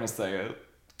 I'm not going to say it.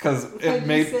 Because it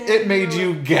made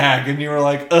you gag and you were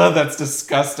like, ugh, that's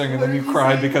disgusting. And then you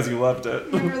cried because you loved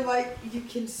it. You were like, you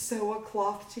can sew a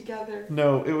cloth together.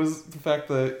 No, it was the fact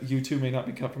that you two may not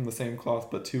be cut from the same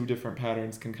cloth, but two different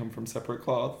patterns can come from separate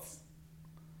cloths.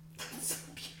 That's so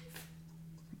beautiful.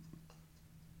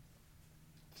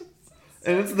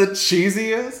 And it's the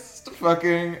cheesiest,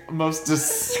 fucking, most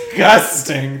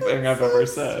disgusting thing I've ever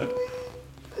said.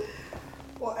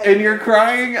 Well, and you're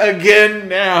crying again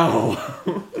now.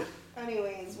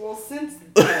 Anyways, well, since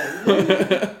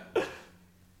then...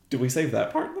 Do we save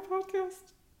that part in the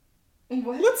podcast?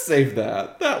 What? Let's save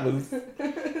that. That was...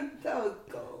 that was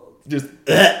gold. Just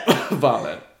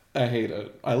vomit. I hate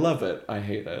it. I love it. I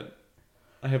hate it.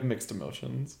 I have mixed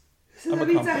emotions. So that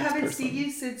means I haven't seen you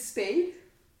since Spain?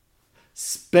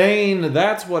 Spain,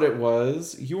 that's what it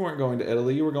was. You weren't going to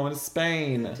Italy, you were going to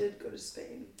Spain. I did go to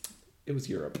Spain. It was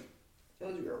Europe. It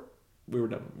was Europe. We were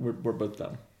done. We're both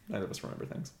dumb. Neither of us remember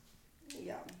things.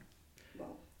 Yeah.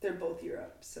 Well, they're both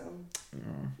Europe, so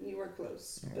you were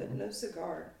close, but no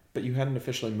cigar. But you hadn't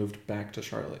officially moved back to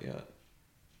Charlotte yet.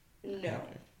 No.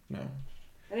 Okay. No.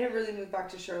 I didn't really move back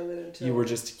to Charlotte until... You were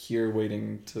just here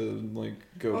waiting to, like,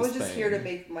 go to Spain. I was just here to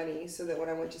make money so that when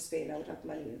I went to Spain, I would have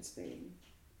money in Spain.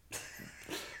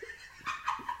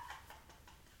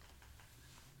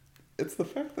 It's the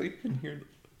fact that you can hear...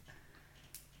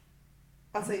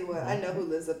 I'll tell you what, I know who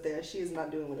lives up there. She is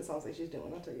not doing what it sounds like she's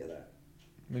doing, I'll tell you that.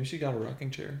 Maybe she got a rocking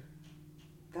chair.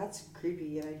 That's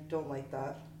creepy, and I don't like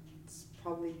that. It's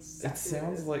probably exactly It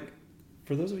sounds like...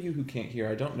 For those of you who can't hear,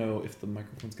 I don't know if the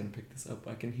microphone's going to pick this up.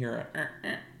 I can hear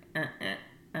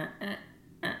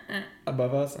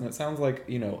above us, and it sounds like,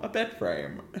 you know, a bed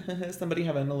frame. Somebody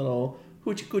having a little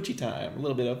hoochie-coochie time, a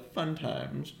little bit of fun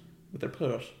times with their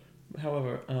push.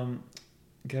 However,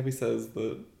 Gabby says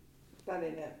that... That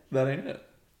ain't it. That ain't it.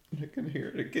 I can hear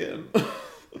it again. I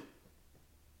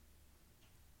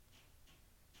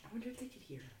wonder if they could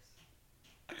hear us.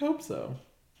 I hope so.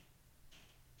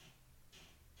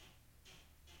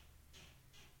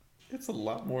 It's a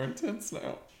lot more intense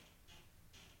now.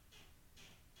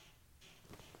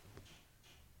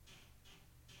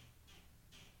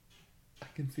 I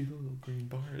can see the little green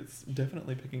bar. It's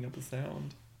definitely picking up the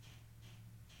sound.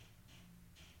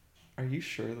 Are you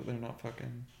sure that they're not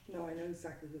fucking? No, I know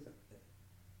exactly who's up there.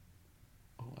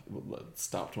 Oh, well, it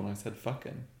stopped when I said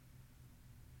fucking.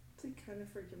 It's like kind of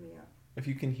freaking me out. If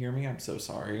you can hear me, I'm so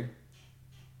sorry.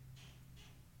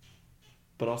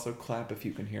 But also clap if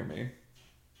you can hear me.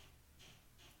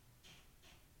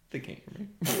 They can't hear me.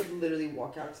 I would literally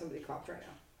walk out if somebody clapped right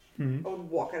now. I would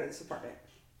walk out of this apartment.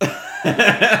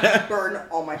 Burn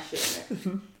all my shit in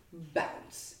it.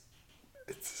 Bounce.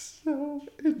 It's so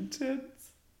intense.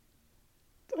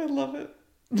 I love it.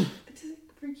 Does it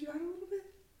freak you out a little bit?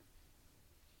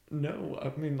 No,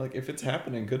 I mean, like, if it's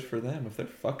happening, good for them. If they're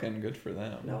fucking, good for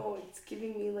them. No, it's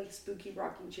giving me, like, spooky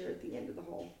rocking chair at the end of the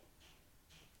hall.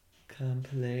 Come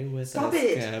play with Stop us,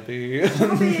 it. Gabby.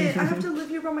 Stop it! I have to live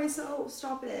here by myself.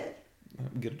 Stop it.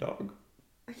 Get a dog.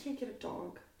 I can't get a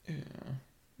dog. Yeah.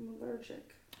 I'm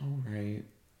allergic. All right.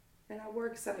 And I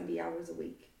work 70 hours a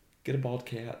week. Get a bald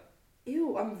cat.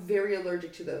 Ew, I'm very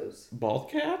allergic to those. Bald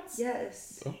cats?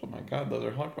 Yes. Oh my god, those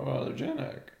are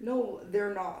hypoallergenic. No,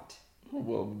 they're not. Oh,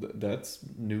 well, that's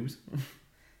news.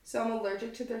 So I'm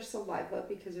allergic to their saliva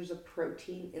because there's a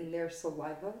protein in their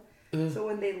saliva. Ugh. So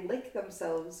when they lick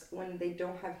themselves, when they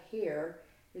don't have hair,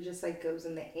 it just like goes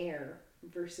in the air.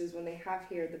 Versus when they have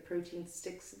hair, the protein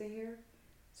sticks to the hair.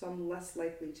 So I'm less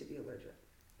likely to be allergic.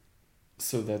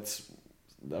 So that's...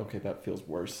 Okay, that feels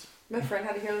worse. My friend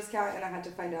had a hairless cat, and I had to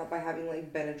find out by having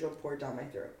like Benadryl poured down my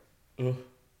throat. Ugh.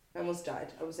 I almost died.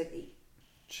 I was like 8.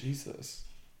 Jesus.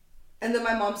 And then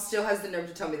my mom still has the nerve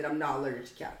to tell me that I'm not allergic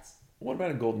to cats. What about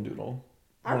a golden doodle?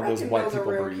 I One of those reckon white those are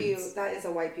people real breeds. cute. That is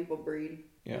a white people breed.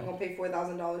 Yeah. You gonna pay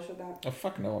 $4,000 for that? Oh,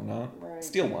 fuck no, I'm not. Right.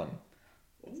 Steal one.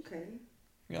 Okay.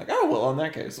 You're like, oh, well, in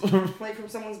that case. Like from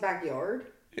someone's backyard?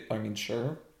 I mean,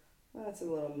 sure. Well, that's a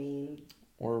little mean.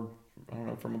 Or, I don't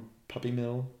know, from a puppy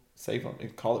mill. Save them.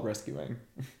 Call it rescuing.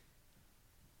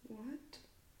 What?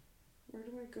 Where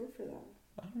do I go for that?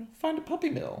 I don't know. Find a puppy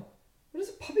mill. What is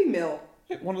a puppy mill?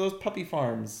 One of those puppy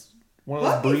farms. One of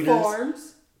those Puppy breeders.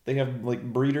 farms? They have, like,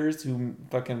 breeders who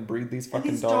fucking breed these And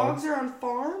fucking these dogs. dogs are on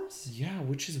farms? Yeah,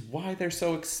 which is why they're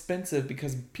so expensive,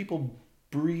 because people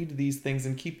breed these things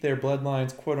and keep their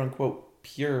bloodlines quote unquote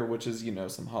pure, which is, you know,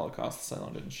 some Holocaust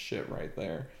sound and shit right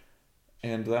there.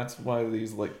 And that's why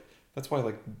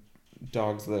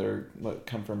dogs that are that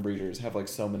come from breeders have like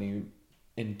so many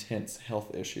intense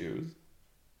health issues.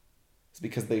 It's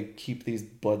because they keep these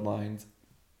bloodlines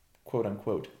quote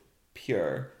unquote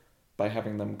pure by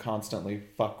having them constantly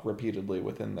fuck repeatedly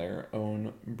within their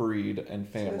own breed and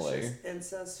family. So it's just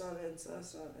incest on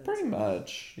incest on incest. Pretty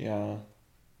much, yeah.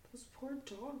 Those poor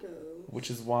doggos.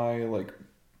 Which is why, like,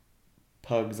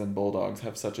 pugs and bulldogs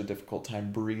have such a difficult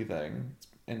time breathing,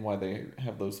 and why they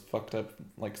have those fucked up,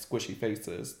 like, squishy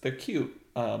faces. They're cute,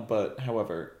 but,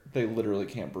 however, they literally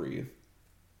can't breathe.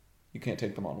 You can't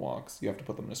take them on walks. You have to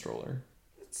put them in a stroller.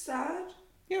 It's sad.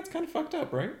 Yeah, it's kind of fucked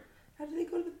up, right? How do they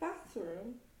go to the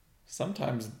bathroom?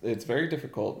 Sometimes it's very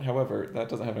difficult. However, that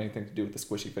doesn't have anything to do with the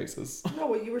squishy faces. No,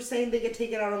 well, you were saying they get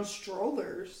taken out on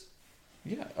strollers.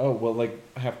 Yeah. Oh, well,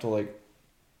 like, have to, like,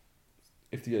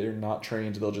 if they're not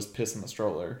trained, they'll just piss in the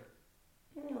stroller.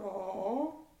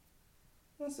 Aww.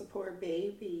 That's a poor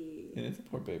baby. It is a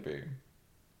poor baby.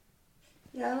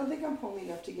 Yeah, I don't think I'm homely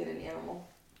enough to get an animal.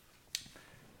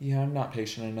 Yeah, I'm not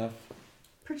patient enough.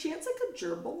 Perchance like a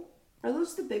gerbil? Are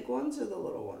those the big ones or the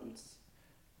little ones?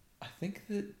 I think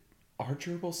that are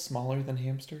gerbils smaller than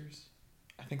hamsters?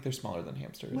 I think they're smaller than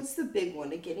hamsters. What's the big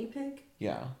one? A guinea pig?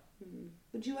 Yeah.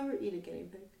 Would you ever eat a guinea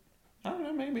pig? I don't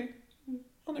know, maybe.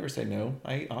 I'll never say no.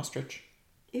 I ate ostrich.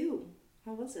 Ew.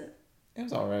 How was it? It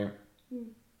was alright.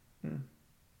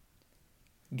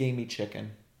 Gamey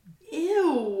chicken.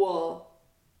 Ew.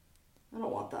 I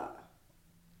don't want that.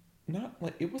 Not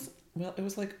like, it was, well, it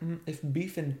was like if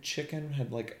beef and chicken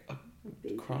had like a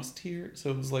Baby. cross tier.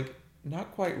 So it was like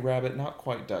not quite rabbit, not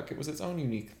quite duck. It was its own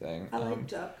unique thing. I like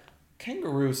duck.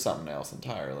 Kangaroo's something else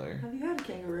entirely. Have you had a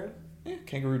kangaroo? Yeah,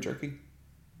 kangaroo jerky.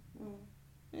 Mm.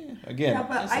 Yeah, again, Yeah,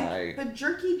 but it's but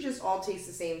jerky just all tastes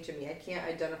the same to me. I can't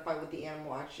identify what the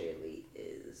animal actually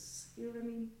is. You know what I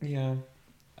mean? Yeah.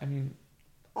 I mean,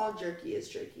 All jerky is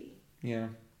jerky. yeah.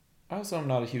 I also am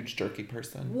not a huge jerky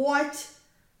person. What?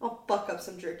 I'll fuck up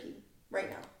some jerky right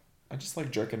now. I just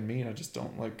like jerking meat. I just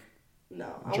don't like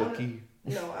No. jerky.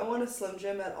 I want a Slim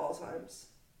Jim at all times.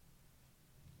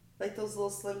 Like those little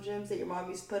Slim Jims that your mom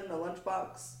used to put in a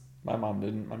lunchbox. My mom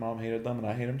didn't. My mom hated them, and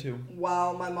I hate them too.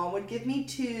 Wow, my mom would give me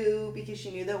 2 because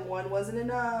she knew that 1 wasn't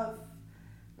enough.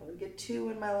 I would get 2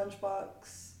 in my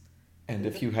lunchbox. And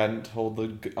if you hadn't told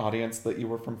the audience that you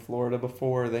were from Florida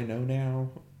before, they know now.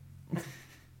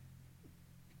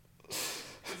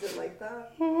 Is it like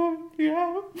that?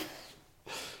 Yeah.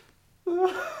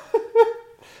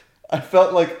 I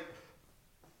felt like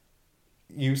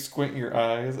you squint your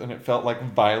eyes, and it felt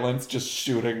like violence just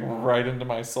shooting right into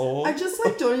my soul. I just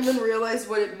like don't even realize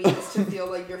what it means to feel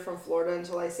like you're from Florida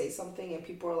until I say something and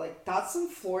people are like, "That's some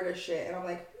Florida shit," and I'm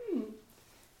like,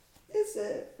 is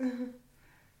it?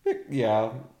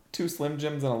 Yeah, 2 Slim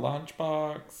Jims and a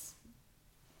lunchbox.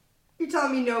 You're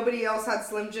telling me nobody else had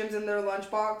Slim Jims in their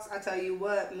lunchbox? I tell you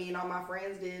what, me and all my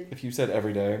friends did. If you said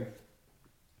every day,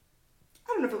 I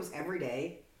don't know if it was every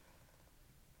day.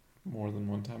 more than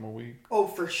one time a week. Oh,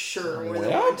 for sure, more than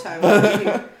Yeah. one time a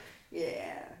week.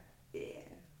 Yeah.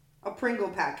 A Pringle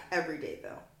pack every day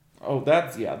though. Oh,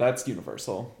 that's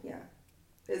universal. Yeah.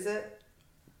 Is it?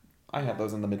 I had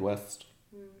those in the Midwest.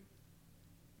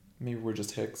 Maybe we're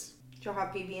just Hicks. Did y'all have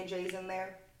PB&Js in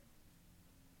there?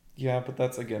 Yeah, but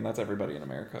that's everybody in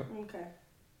America. Okay.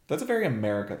 That's a very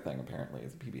America thing, apparently,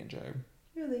 is a PB&J.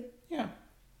 Really? Yeah.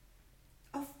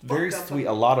 I'll Very fuck up sweet.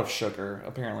 A lot of sugar.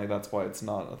 Apparently, that's why it's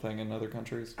not a thing in other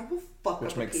countries. I will fuck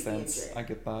Which up makes a PB&J. sense. I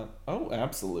get that. Oh,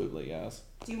 absolutely, yes.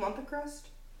 Do you want the crust?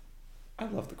 I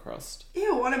love the crust.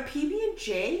 Ew, on a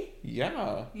PB&J?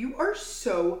 Yeah. You are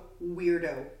so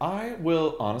weirdo. I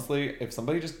will, honestly, if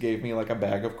somebody just gave me like a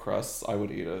bag of crusts, I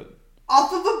would eat it.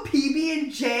 Off of a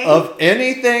PB&J? Of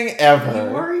anything ever.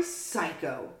 You are a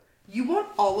psycho. You want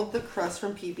all of the crust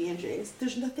from PB&Js.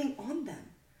 There's nothing on them.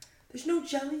 There's no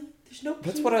jelly. There's no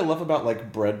That's what I love about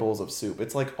like bread bowls of soup.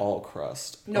 It's like all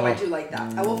crust. No, I do like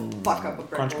that. I will fuck up a bread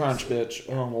crunch, bowl. crunch, bitch.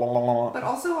 Yeah. But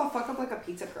also, I'll fuck up like a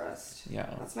pizza crust. Yeah.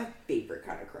 That's my favorite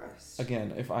kind of crust.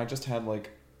 Again, if I just had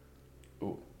like,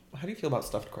 ooh, how do you feel about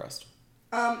stuffed crust?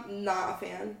 Not a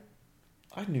fan.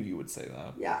 I knew you would say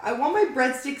that. Yeah, I want my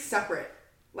breadsticks separate.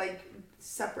 Like,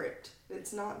 separate.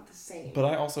 It's not the same. But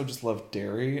I also just love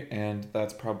dairy, and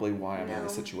that's probably why I'm in No. the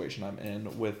situation I'm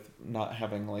in with not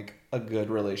having like a good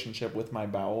relationship with my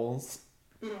bowels.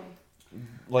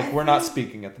 Like, we're not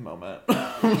speaking at the moment.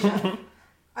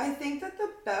 I think that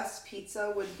the best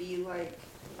pizza would be like,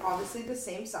 obviously the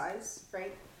same size,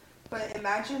 right? But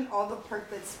imagine all the part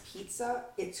that's pizza,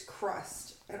 it's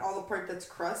crust. And all the part that's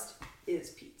crust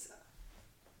is pizza.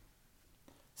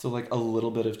 So like a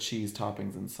little bit of cheese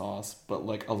toppings and sauce, but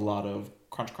like a lot of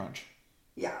crunch crunch.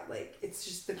 Yeah, like, it's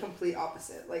just the complete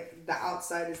opposite. Like, the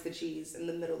outside is the cheese and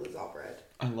the middle is all bread.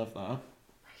 I love that.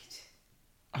 Right.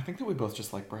 I think that we both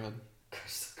just like bread. Gosh,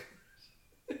 so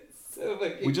good. It's so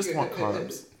fucking We just good. want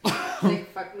carbs.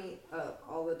 Like, fuck me up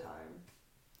all the time.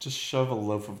 Just shove a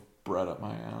loaf of bread up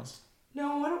my ass.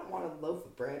 No, I don't want a loaf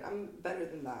of bread. I'm better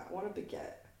than that. I want a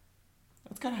baguette.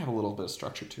 It's gotta have a little bit of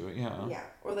structure to it, yeah. Yeah,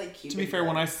 or like Cuban To be fair, bread.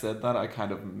 when I said that, I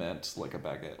kind of meant like a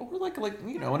baguette. Or like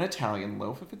you know, an Italian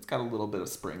loaf if it's got a little bit of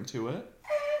spring to it.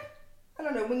 I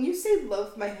don't know. When you say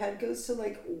loaf, my head goes to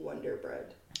like Wonder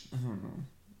Bread.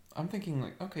 I'm thinking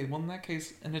like, okay, well in that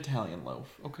case, an Italian loaf,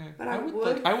 okay? But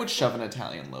I would shove an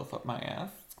Italian loaf up my ass.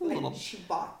 It's a Like little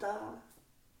ciabatta.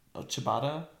 oh,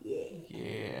 ciabatta. Yeah.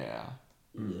 Yeah.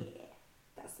 Yeah.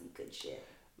 That's some good shit.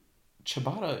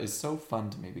 Ciabatta is so fun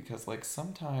to me because like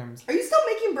sometimes Are you still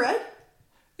making bread?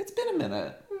 it's been a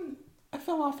minute. I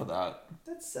fell off of that.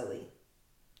 That's silly.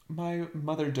 My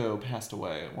mother dough passed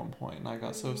away at one point, and I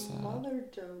got so sad Mother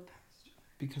dough passed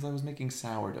away. because I was making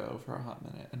sourdough for a hot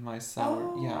minute, and my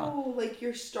Oh, like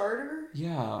your starter?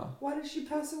 yeah. Why did she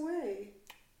pass away?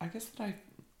 I guess that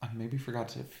I maybe forgot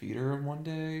to feed her one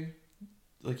day.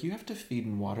 Like you have to feed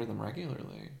and water them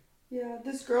regularly. Yeah,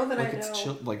 this girl that Like I know.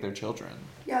 it's like they're children.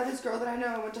 Yeah, this girl that I know,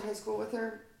 I went to high school with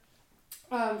her.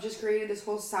 Just created this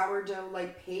whole sourdough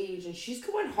like page, and she's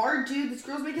going hard, dude. This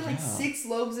girl's making like Yeah. 6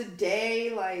 loaves a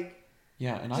day, like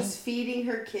Yeah, and just feeding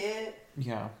her kid.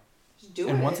 yeah. Just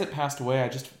doing And it. once it passed away,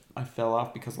 I fell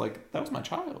off because like that was my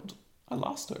child. I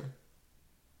lost her.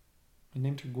 I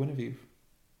named her Guinevere.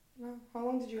 Well, how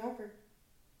long did you have her?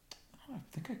 I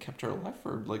think I kept her alive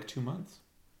for like 2 months.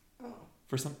 Oh.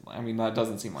 For some, I mean that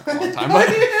doesn't seem like a long time, but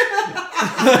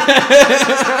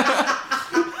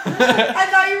I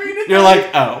thought you were gonna. you're like,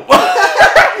 oh.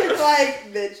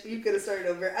 Like, bitch, you could have started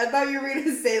over. I thought you were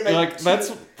gonna say like. You're like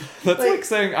that's like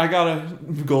saying I got a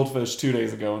goldfish 2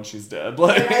 days ago and she's dead.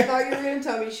 Like I thought you were gonna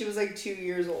tell me she was like 2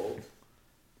 years old.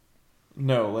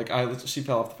 no, like she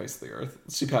fell off the face of the earth.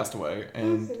 She passed away,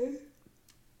 and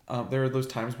there are those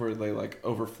times where they like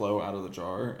overflow out of the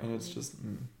jar, and it's just.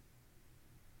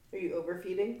 Are you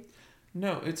overfeeding?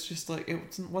 No, it's just like it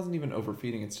wasn't even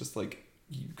overfeeding. It's just like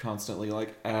you constantly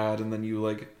like add, and then you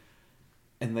like,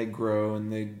 and they grow,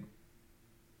 and they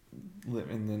live,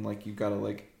 and then like you gotta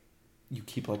like, you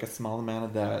keep like a small amount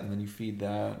of that, and then you feed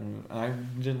that, and I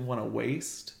didn't want to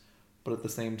waste, but at the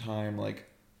same time like,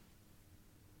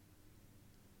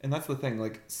 and that's the thing,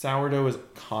 like sourdough is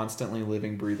constantly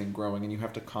living, breathing, growing, and you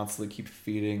have to constantly keep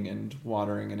feeding and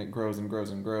watering, and it grows and grows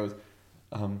and grows.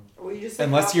 Or you just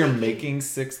Unless you're making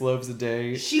 6 loaves a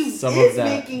day, She some is of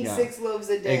that, making yeah. 6 loaves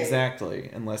a day. Exactly.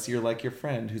 Unless you're like your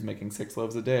friend who's making 6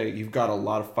 loaves a day, you've got a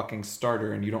lot of fucking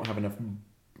starter, and you don't have enough.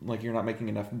 Like you're not making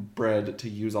enough bread to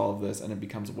use all of this, and it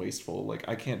becomes wasteful. Like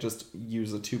I can't just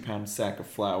use a 2-pound sack of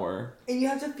flour. And you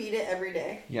have to feed it every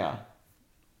day. Yeah.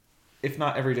 If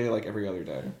not every day, like every other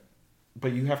day,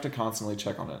 but you have to constantly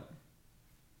check on it.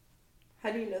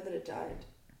 How do you know that it died?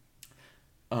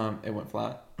 It went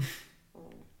flat.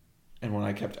 And when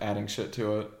I kept adding shit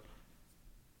to it,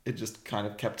 it just kind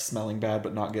of kept smelling bad,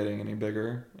 but not getting any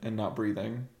bigger and not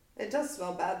breathing. It does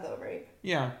smell bad though, right?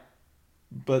 Yeah.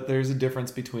 But there's a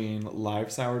difference between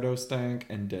live sourdough stank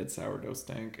and dead sourdough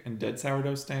stank. And dead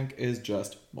sourdough stank is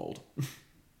just mold.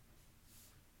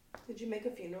 Did you make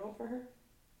a funeral for her?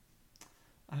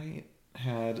 I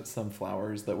had some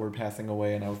flowers that were passing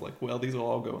away, and I was like, well, these will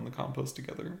all go in the compost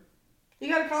together. You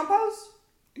got a compost?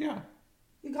 Yeah.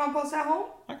 You compost at home?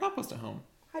 I compost at home.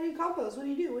 How do you compost? What do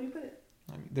you do? Where do you put it?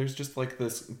 I mean, there's just like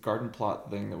this garden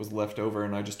plot thing that was left over,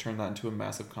 and I just turned that into a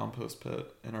massive compost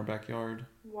pit in our backyard.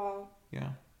 Wow. Yeah.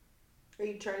 Are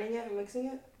you churning it and mixing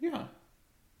it? Yeah.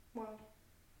 Wow.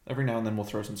 Every now and then we'll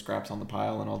throw some scraps on the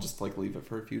pile, and I'll just like leave it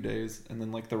for a few days, and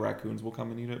then like the raccoons will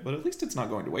come and eat it. But at least it's not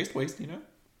going to waste, you know?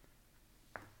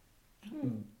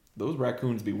 Those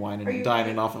raccoons be whining and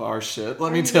dining off of our shit,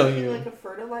 let me tell you. Are you making like a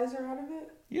fertilizer out of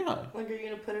it? Yeah. Like, are you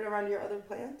going to put it around your other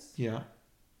plants? Yeah.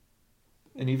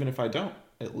 And even if I don't,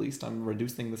 at least I'm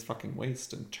reducing this fucking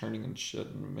waste and turning and shit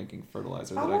and making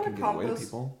fertilizer that I can give away to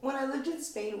people. When I lived in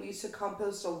Spain, we used to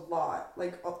compost a lot.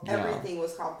 Like, everything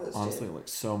was composted. Honestly, like,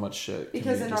 so much shit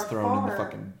because can be just thrown in the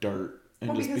fucking dirt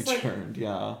and just be churned,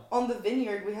 yeah. On the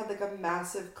vineyard, we had, like, a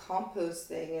massive compost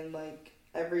thing, and, like,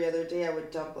 every other day I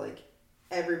would dump, like,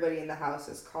 everybody in the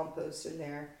house's compost in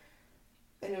there.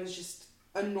 And it was just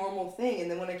a normal thing. And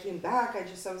then when I came back, I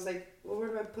was like, well, where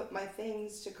do I put my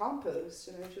things to compost?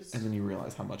 And then you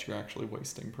realize how much you're actually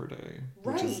wasting per day.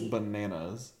 Which is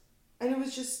bananas. And it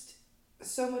was just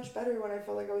so much better when I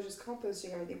felt like I was just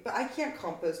composting everything. But I can't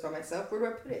compost by myself. Where do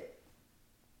I put it?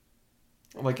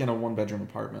 Like in a 1-bedroom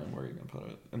apartment, where are you going to put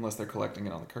it? Unless they're collecting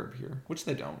it on the curb here. Which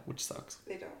they don't, which sucks.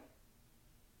 They don't.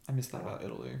 I miss that about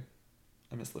Italy.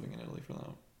 I miss living in Italy for that.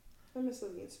 I miss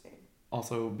living in Spain.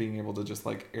 Also, being able to just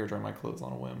like air dry my clothes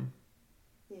on a whim.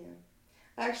 Yeah.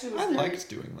 I liked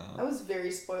doing that. I was very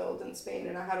spoiled in Spain,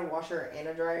 and I had a washer and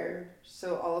a dryer,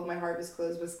 so all of my harvest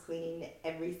clothes was clean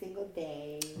every single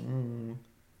day.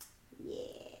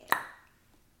 Yeah.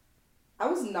 I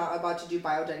was not about to do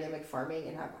biodynamic farming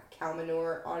and have cow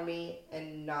manure on me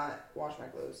and not wash my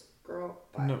clothes. Girl,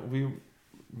 bye. No,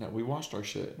 we washed our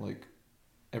shit like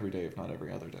every day, if not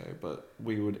every other day, but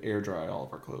we would air dry all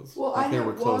of our clothes. Well, like there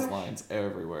were clotheslines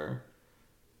everywhere.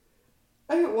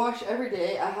 I didn't wash every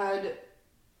day. I had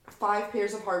 5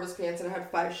 pairs of harvest pants, and I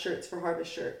had 5 shirts for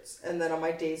harvest shirts. And then on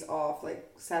my days off, like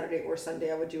Saturday or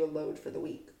Sunday, I would do a load for the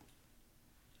week.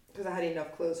 Because I had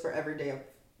enough clothes for every day of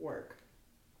work.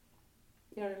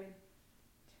 You know what I mean?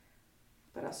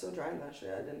 But I was still drying that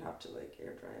shit. I didn't have to like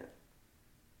air dry it.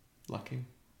 Lucky.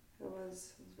 I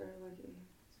was very lucky.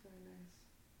 Very nice.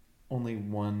 Only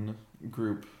one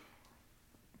group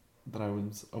that I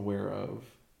was aware of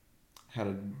had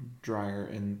a dryer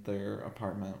in their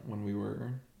apartment when we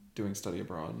were doing study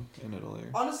abroad in Italy.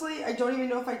 Honestly, I don't even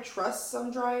know if I trust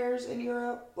some dryers in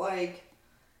Europe. Like,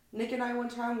 Nick and I one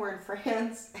time were in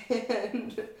France,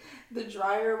 and the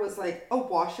dryer was like a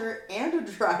washer and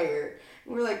a dryer.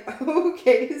 And we're like,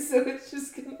 okay, so it's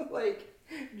just gonna like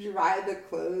dry the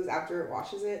clothes after it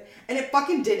washes it. And it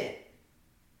fucking didn't.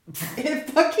 It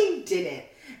fucking didn't.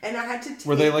 And I had to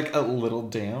Were they like a little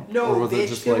damp? No, or was bitch, it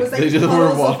just there like was like they just were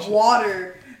puddles washing? of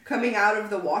water coming out of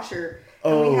the washer.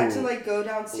 And we had to like go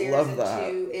downstairs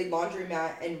into a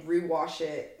laundromat and rewash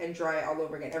it and dry it all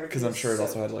over again. Because I'm sure it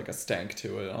also had like a stank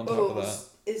to it on top of that.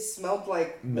 It smelled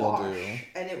like mildew. Wash,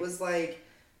 and it was like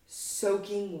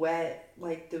soaking wet.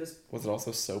 Like there was. Was it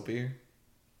also soapy?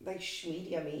 Like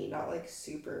medium-y, not like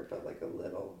super, but like a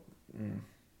little.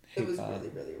 It was really,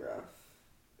 really rough.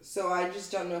 So I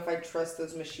just don't know if I trust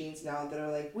those machines now that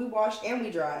are like, we wash and we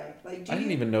dry. Like, I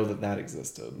didn't even know that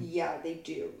existed. Yeah, they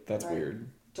do. That's weird.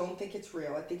 Don't think it's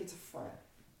real. I think it's a front.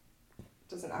 It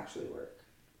doesn't actually work.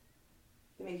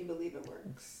 They make you believe it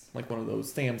works. Like one of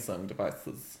those Samsung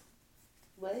devices.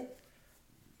 What?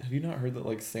 Have you not heard that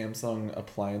like Samsung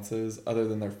appliances, other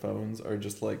than their phones, are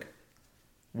just like,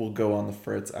 will go on the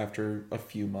fritz after a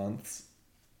few months?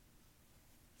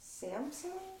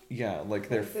 Samsung? Yeah, like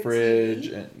their fridge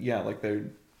and like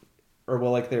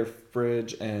their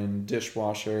fridge and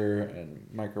dishwasher and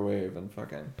microwave and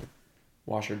fucking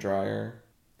washer dryer.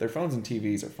 Their phones and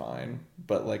TVs are fine,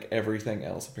 but like everything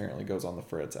else apparently goes on the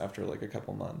fritz after like a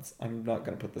couple months. I'm not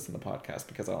going to put this in the podcast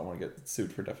because I don't want to get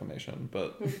sued for defamation,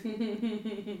 but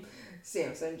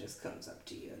Samsung just comes up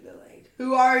to you and they're like,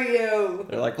 "Who are you?"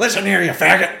 They're like, "Listen here, you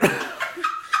faggot."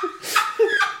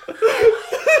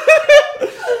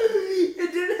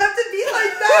 It didn't have to be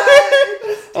like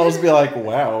that. I'll just be like,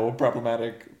 "Wow,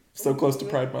 problematic. So close to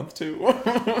Pride Month too."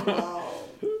 Wow.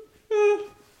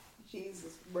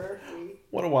 Jesus, Murphy.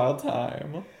 What a wild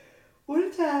time. What a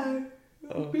time.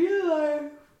 Be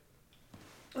alive.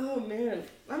 Oh, man.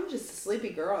 I'm just a sleepy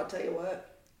girl, I'll tell you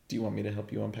what. Do you want me to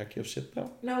help you unpack your shit,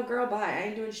 though? No, girl, bye. I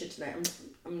ain't doing shit tonight.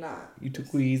 I'm not. You too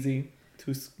queasy?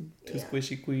 Too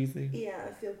squishy queasy? Yeah,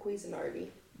 I feel Cuisinarty.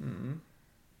 Mm-hmm.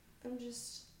 I'm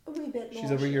just A wee bit nauseous.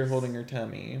 She's over here holding her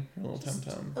tummy, her little Just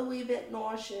tum-tum. a wee bit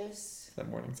nauseous. Is that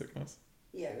morning sickness?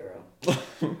 Yeah, girl.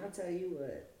 I'll tell you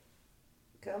what.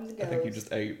 Comes and goes. I think you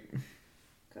just ate.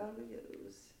 Comes and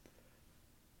goes.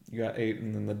 You got 8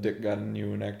 and then the dick got in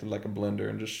you and acted like a blender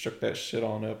and just shook that shit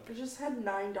on up. I just had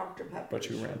 9 Dr. Peppers. But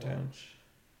you ran town.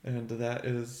 And that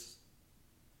is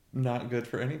not good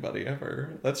for anybody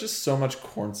ever. That's just so much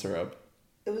corn syrup.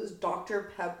 It was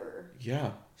Dr. Pepper.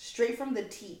 Yeah. Straight from the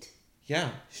teat. Yeah.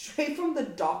 Straight from the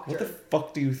doctor. What the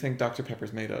fuck do you think Dr.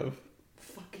 Pepper's made of?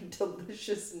 Fucking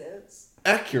deliciousness.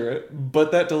 Accurate,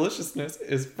 but that deliciousness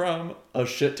is from a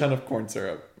shit ton of corn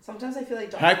syrup. Sometimes I feel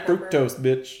like Dr. High Pepper... fructose,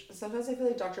 bitch. Sometimes I feel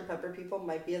like Dr. Pepper people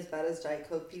might be as bad as Diet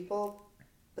Coke people,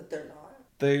 but they're not.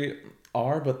 They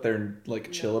are, but they're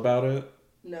like chill about it.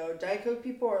 No, Diet Coke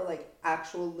people are like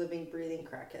actual living, breathing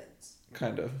crackheads.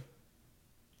 Kind of.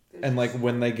 They're And just- like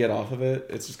when they get off of it,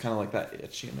 it's just kind of like that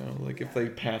itch, you know? Like if they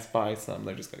pass by some,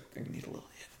 they're just like, I need a little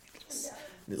hit. Yeah.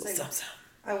 Little It's like- something.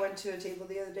 I went to a table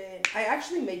the other day. I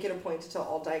actually make it a point to tell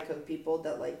all Diet Coke people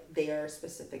that like they are a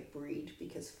specific breed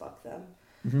because fuck them.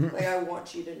 Like I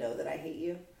want you to know that I hate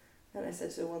you. And I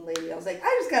said to one lady, I was like,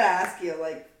 I just gotta ask you,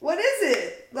 like, what is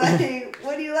it? Like,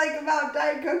 what do you like about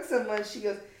Diet Coke so much? She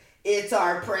goes, it's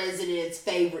our president's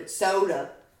favorite soda.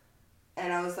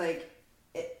 And I was like,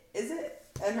 is it?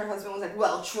 And her husband was like,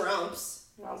 well, Trump's.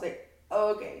 And I was like,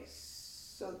 oh, okay,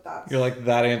 so that's... You're like,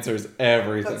 that answers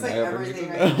everything. That's like I ever everything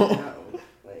need I to need know. to know.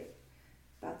 Like,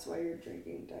 that's why you're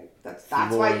drinking Diet. That's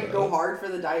why you go hard for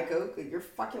the Diet Coke. Like, you're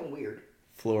fucking weird.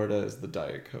 Florida is the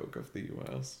Diet Coke of the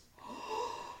U.S.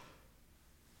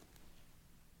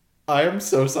 I am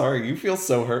so sorry. You feel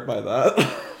so hurt by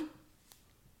that.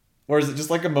 Or is it just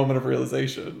like a moment of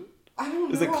realization? I don't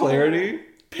know. Is it clarity?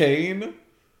 Pain?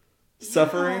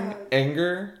 Suffering? Yeah.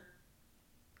 Anger?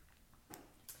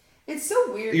 It's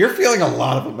so weird. You're feeling a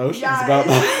lot of emotions Yeah, about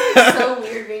it's that. just, like, so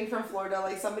weird being from Florida.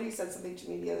 Like, somebody said something to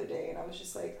me the other day, and I was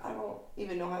just like, I don't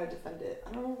even know how to defend it.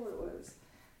 I don't know what it was.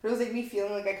 But it was like me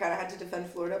feeling like I kind of had to defend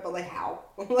Florida, but like how?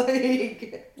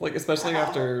 Like, especially How?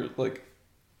 after, like,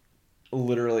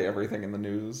 literally everything in the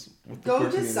news. With the Go queer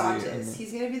community DeSantis. and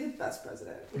He's gonna be the best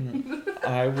president.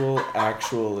 I will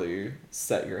actually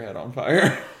set your head on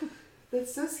fire.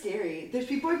 That's so scary. There's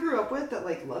people I grew up with that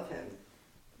like love him.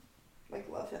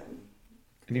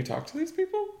 And you talk to these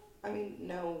people? I mean,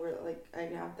 no, we're like I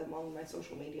have them on my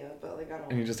social media, but like I And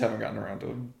don't. you just haven't gotten around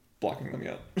to blocking them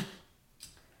yet.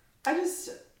 I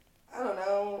don't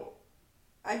know.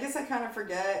 I guess I kind of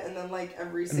forget, and then like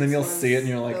every 6 And then you'll months, see it and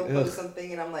you're like, they'll ugh. post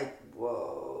something, and I'm like,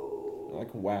 whoa.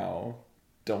 Like, wow.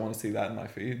 Don't want to see that in my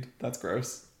feed. That's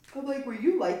gross. I'm like, were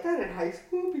you like that in high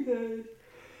school? Because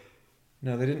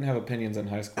No, they didn't have opinions in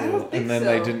high school. I don't think and then so.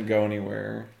 they didn't go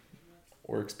anywhere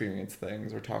or experience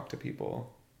things or talk to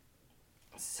people.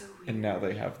 it's so weird. And now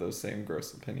they have those same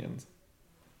gross opinions.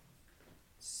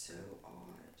 So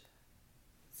odd.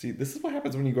 See, this is what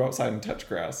happens when you go outside and touch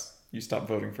grass. You stop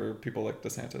voting for people like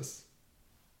DeSantis.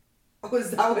 Oh,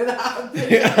 is that what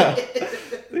happened? Yeah.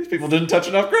 These people didn't touch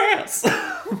enough grass.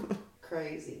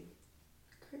 Crazy.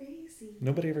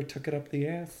 Nobody ever took it up the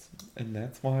ass. And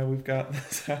that's why we've got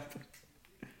this happen.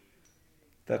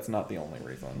 That's not the only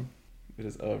reason. It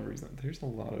is a reason. There's a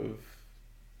lot of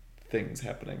things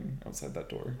happening outside that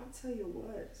door. I'll tell you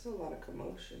what, it's a lot of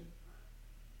commotion.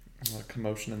 A lot of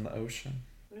commotion in the ocean.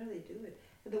 What are they doing?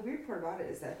 And the weird part about it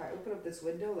is that if I open up this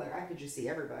window, like I could just see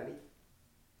everybody.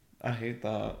 I hate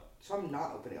that. So I'm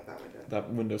not opening up that window. That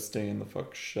window staying the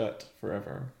fuck shut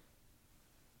forever.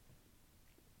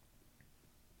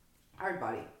 Hard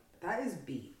body. That is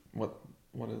B. What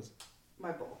is?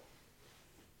 My bowl.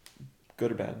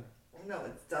 Good or bad? No,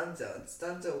 it's Dunzo. It's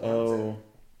Dunzo. Oh,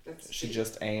 It's she B.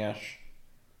 just ash.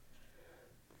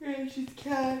 Yeah, she's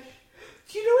cash.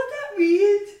 Do you know what that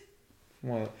means?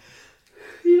 What?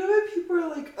 You know when people are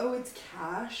like, oh, it's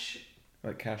cash?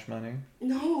 Like cash money?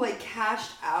 No, like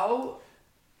cashed out.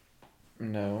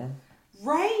 No.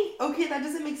 Right? Okay, that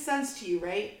doesn't make sense to you,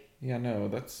 right? Yeah, no,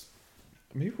 that's...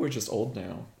 Maybe we're just old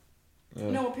now.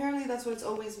 No, apparently that's what it's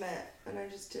always meant, and I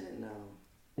just didn't know.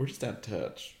 We're just out of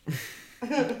touch.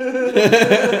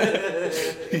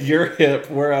 You're hip,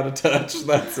 we're out of touch,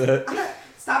 that's it.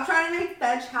 Stop trying to make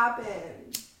fetch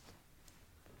happen.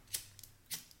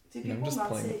 Do No, I'm people just not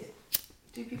playing. say?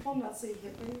 Do people not say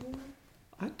hip anymore?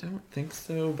 I don't think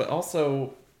so, but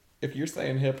also, if you're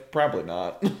saying hip, probably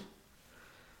not.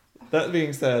 That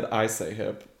being said, I say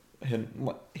hip.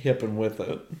 Hip and with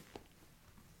it.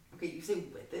 Okay, you say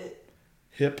with it.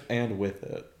 Hip and with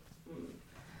it.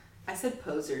 I said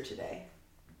poser today.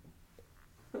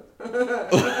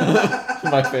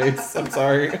 My face, I'm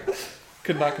sorry.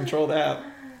 Could not control that.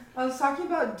 I was talking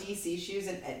about DC shoes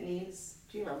and Etnies.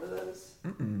 Do you remember those?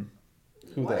 Mm-mm.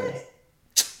 Who What? they?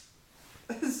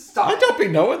 Stop. I don't be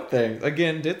knowing things.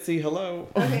 Again, Ditzy, hello.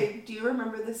 Okay, do you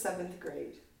remember the 7th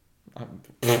grade?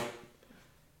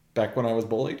 Back when I was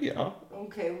bullied, yeah.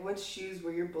 Okay, what shoes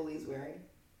were your bullies wearing?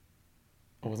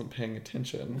 I wasn't paying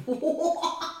attention.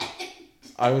 What?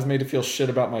 I was made to feel shit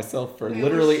about myself for Okay,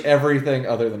 literally everything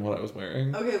other than what I was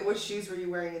wearing. Okay, what shoes were you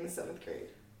wearing in the 7th grade?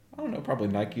 I don't know, probably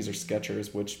Nikes or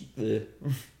Skechers, which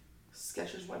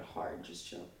Skechers went hard, just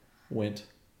chill. went.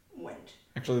 Went.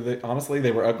 Actually, honestly,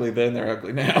 they were ugly then, they're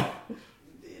ugly now.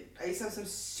 I used to have some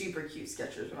super cute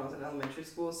Skechers when I was in elementary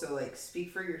school, so like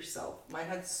speak for yourself. Mine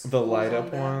had The light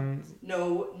up ones?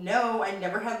 No, I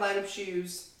never had light up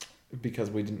shoes.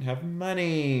 Because we didn't have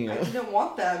money. I didn't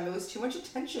want them. It was too much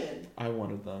attention. I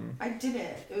wanted them. I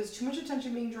didn't. It was too much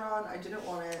attention being drawn. I didn't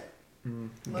want it.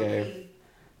 Gay.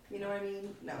 You know what I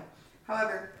mean? No.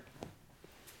 However,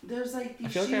 there's like these I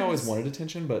feel shoes. like I always wanted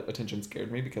attention, but attention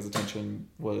scared me because attention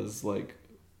was like...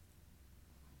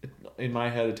 In my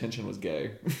head, attention was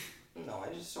gay. No,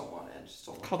 I just don't want it. I just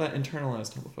don't want Call that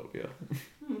internalized homophobia.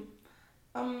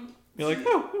 You're like,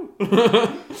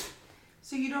 oh.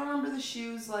 So you don't remember the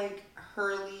shoes like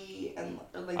Hurley and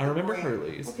like I remember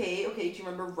Hurley's. Okay. Do you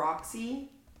remember Roxy?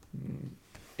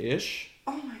 Ish.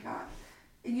 Oh my god.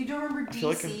 And you don't remember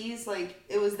DC's? Like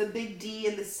it was the big D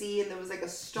and the C and there was like a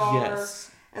star. Yes.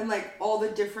 And like all the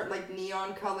different like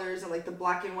neon colors and like the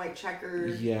black and white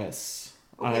checkers. Yes.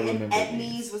 Okay, I remember and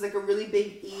Etnies was like a really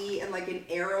big E and like an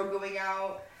arrow going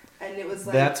out. And it was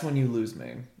like... That's when you lose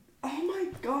me. Oh my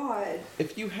god.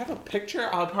 If you have a picture,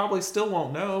 I probably still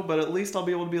won't know, but at least I'll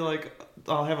be able to be like,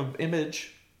 I'll have an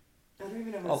image. I don't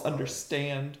even know what I'll it's called.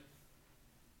 understand.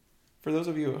 For those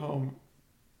of you at home,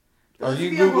 Those are you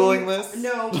of at Googling home- this?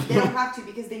 No, they don't have to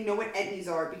because they know what Etnies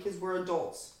are because we're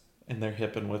adults. And they're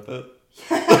hipping with it.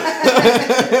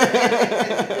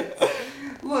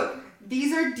 Look,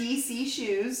 these are DC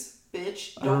shoes,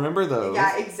 bitch. I remember those.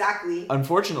 Yeah, exactly.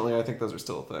 Unfortunately, I think those are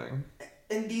still a thing.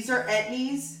 And these are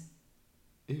Etnies.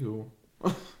 Ew.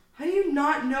 How do you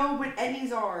not know what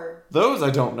Etnies are? Those I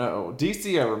don't know.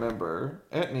 DC I remember.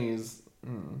 Etnies.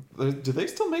 Do they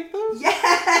still make those?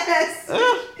 Yes!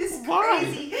 It's why?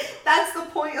 crazy. That's the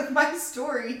point of my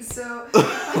story, so...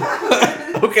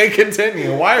 Okay,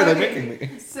 continue. Why are they making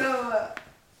these? So...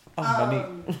 Money.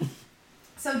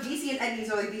 So DC and Etnies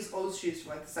are like these old shoes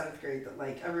from like the 7th grade that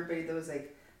like everybody that was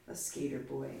like a skater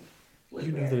boy would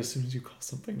You know wear. that as soon as you call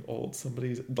something old,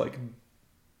 somebody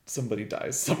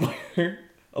dies somewhere.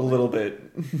 A little bit.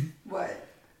 What?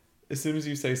 As soon as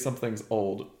you say something's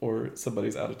old or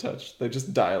somebody's out of touch, they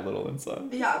just die a little inside.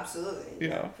 Yeah, absolutely.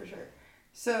 Yeah. For sure.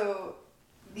 So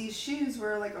these shoes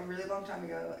were like a really long time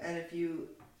ago, and if you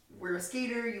were a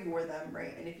skater, you wore them,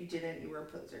 right? And if you didn't, you were a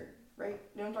poser, right?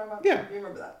 You know what I'm talking about? Yeah. You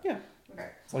remember that? Yeah. Okay.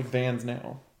 It's like Vans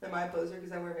now. Am I a poser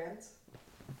because I wear Vans?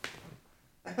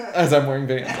 As I'm wearing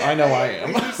Vans. I know I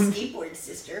am. Where's your skateboard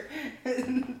sister?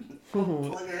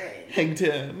 Plug her in. Hang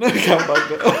 10. Come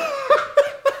back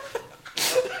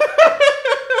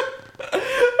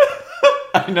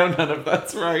I know none of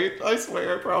that's right. I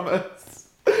swear, I promise.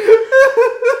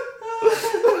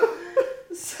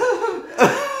 So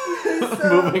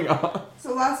Moving on.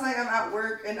 So last night I'm at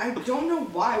work and I don't know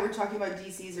why we're talking about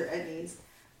DCs or Etnies.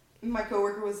 My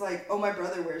coworker was like, "Oh, my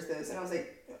brother wears those," and I was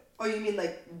like, "Oh, you mean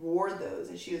like wore those?"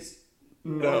 And she was,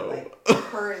 No. like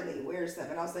currently wears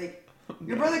them." And I was like,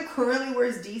 "Your brother currently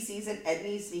wears DCs and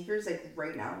Etnies sneakers like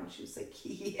right now?" And she was like,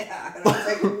 "Yeah." And I was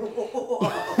like, "Whoa,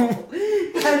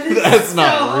 That's so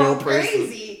not a real person.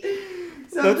 crazy."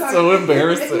 So That's so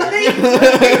embarrassing.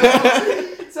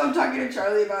 So I'm talking to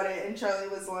Charlie about it, and Charlie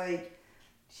was like,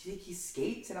 "Do you think he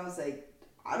skates?" And I was like,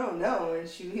 "I don't know." And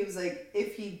he was like,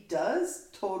 "If he does,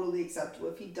 totally acceptable.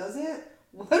 If he doesn't,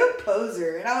 what a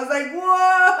poser." And I was like,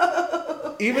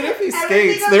 "Whoa!" Even if he Everything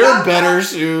skates, there are about better that-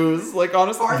 shoes. Like,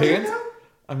 honestly, Are there Vans. though?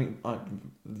 I mean,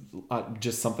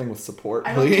 just something with support,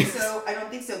 I don't think please. so. I don't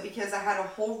think so because I had a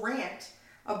whole rant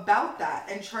about that,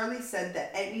 and Charlie said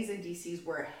that Etnies and DCs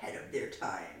were ahead of their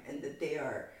time, and that they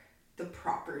are the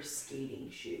proper skating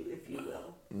shoe, if you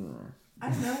will. I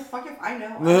don't know. Fuck if I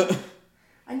know.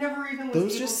 I never even was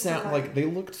Those able just to, sound like they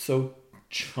looked so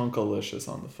chunkalicious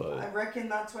on the foot. I reckon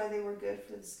that's why they were good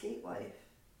for the skate life.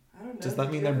 I don't know. Does that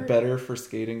Did mean you they're ever- better for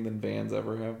skating than Vans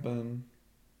ever have been?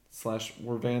 /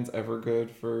 were Vans ever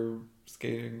good for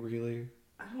skating, really?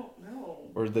 I don't know.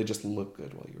 Or did they just look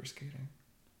good while you were skating?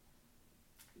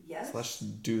 Yes.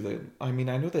 / do they... I mean,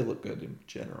 I know they look good in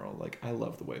general. Like, I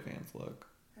love the way Vans look.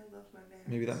 I love my Vans.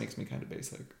 Maybe that makes me kind of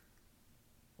basic.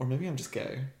 Or maybe I'm just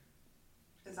gay.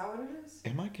 Is that what it is?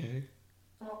 Am I gay?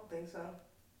 I don't think so.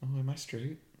 Oh, am I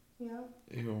straight? Yeah.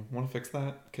 Ew, want to fix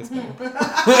that? Kiss me.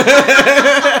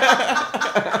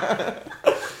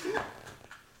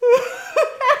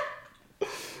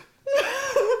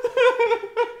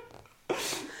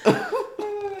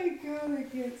 Oh my god, I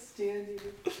can't stand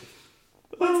you.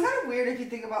 Well, it's kind of weird if you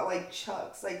think about like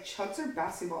Chucks. Like Chucks are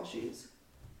basketball shoes.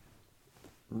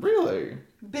 Really?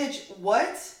 Bitch,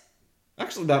 what?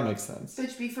 Actually, that makes sense.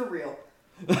 Bitch, be for real.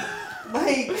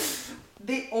 Like,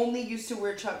 they only used to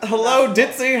wear Chucks. Hello,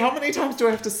 Ditzy. How many times do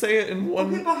I have to say it in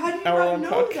one Okay, but how do you hour not long know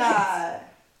podcast?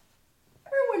 that?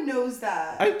 Everyone knows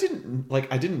that. I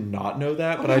did not know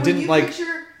that, but Okay, I when didn't you like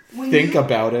picture- when think you-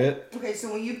 about it. Okay,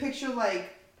 so when you picture like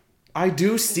I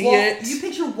do see Walt, it. you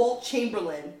picture Walt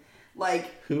Chamberlain,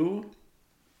 like Who?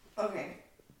 okay.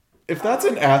 If that's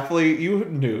an athlete, you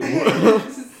knew.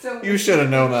 So You if should have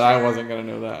known that. I picture- wasn't gonna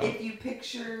know that. If you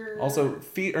picture, Also,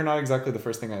 feet are not exactly the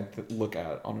first thing I look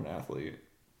at on an athlete.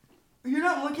 you're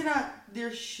not looking at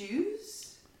their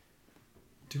shoes.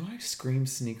 Do I scream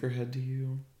sneakerhead to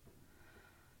you?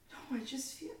 No, I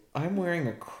just feel. I'm wearing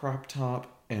a crop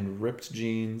top and ripped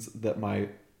jeans that my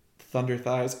thunder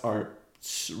thighs are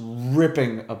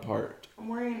ripping apart. I'm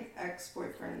wearing an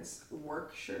ex-boyfriend's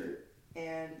work shirt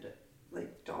and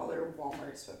like dollar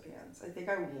Walmart sweatpants. I think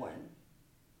I won.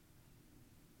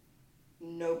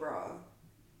 No bra,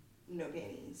 no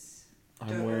panties. I'm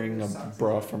Don't know wearing if a there's socks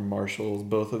bra in from Marshalls,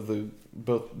 both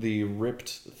the ripped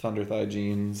thunder thigh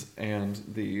jeans and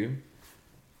the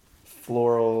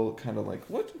floral kind of like,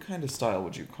 what kind of style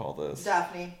would you call this?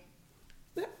 Daphne,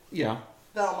 Yeah.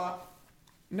 Velma.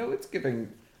 No, it's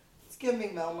giving. It's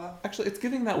giving Velma. Actually, it's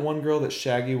giving that one girl that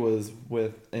Shaggy was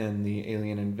with in the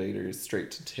Alien Invaders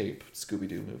straight to tape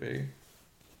Scooby-Doo movie.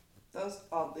 That was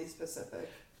oddly specific.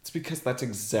 It's because that's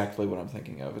exactly what I'm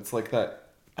thinking of. It's like that.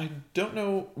 I don't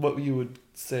know what you would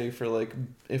say for like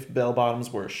if bell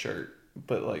bottoms were a shirt,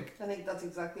 but like I think that's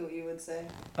exactly what you would say.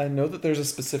 I know that there's a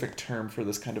specific term for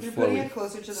this kind of You're flowy putting it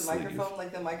closer to the sleeve. microphone,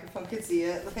 like the microphone could see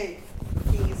it. Like,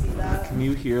 can you see that? Can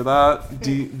you hear that?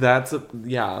 Do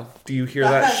you hear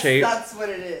that That's- shape? That's what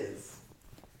it is.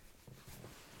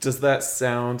 Does that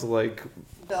sound like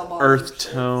Bell bottom earth shirts.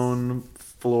 tone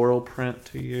floral print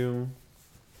to you?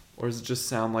 Or does it just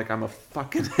sound like I'm a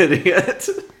fucking idiot?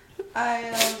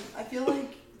 I feel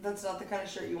like that's not the kind of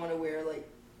shirt you want to wear, like,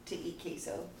 to eat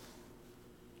queso.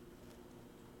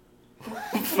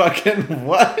 Fucking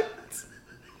what?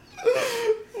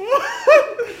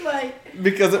 Like,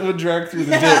 Because it would drag through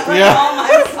the yeah, dip. like Yeah. all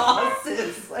my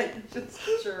sauces, like, just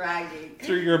dragging.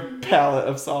 Through your palette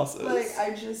of sauces. Like,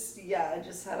 I just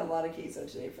had a lot of queso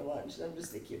today for lunch, and I'm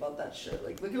just thinking about that shirt.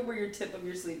 Like, look at where your tip of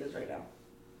your sleeve is right now.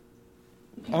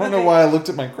 I don't know why I looked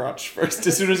at my crotch first.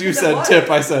 As soon as you Because it said was. tip,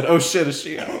 I said, oh shit, is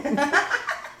she out?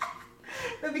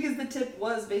 No, because the tip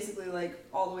was basically, like,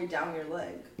 all the way down your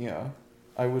leg. Yeah.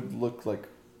 I would look like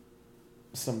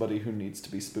somebody who needs to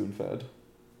be spoon fed.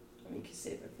 I mean, you can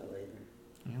save it for later.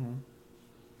 I don't know.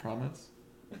 Promise?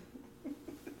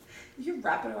 You can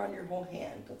wrap it around your whole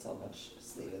hand. That's how much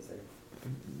sleeve is there.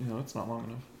 You know, it's not long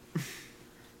enough.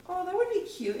 Oh, that would be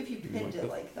cute if you You pinned like it that?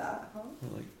 like that, huh?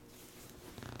 Or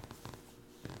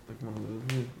like one of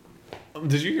those.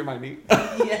 Did you hear my knee?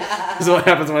 Yeah. This is what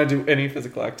happens when I do any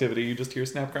physical activity. You just hear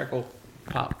snap, crackle,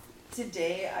 pop.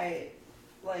 Today I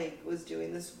was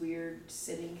doing this weird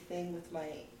sitting thing with my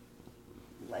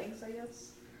legs, I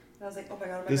guess. And I was like, oh my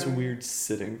god, This weird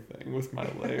sitting thing with my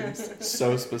legs.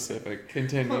 So specific.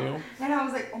 Continue. And I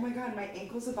was like, oh my god, my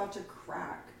ankle's about to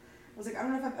crack. I was like, I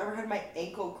don't know if I've ever had my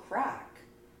ankle crack.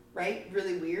 Right?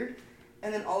 Really weird.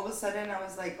 And then all of a sudden I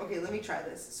was like, okay, let me try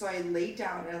this. So I laid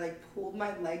down and I like pulled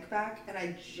my leg back and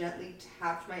I gently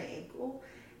tapped my ankle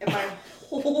and my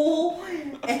whole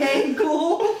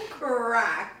ankle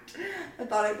cracked. I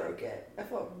thought I broke it. I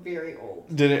felt very old.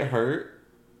 Did it hurt?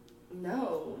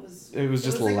 No, It was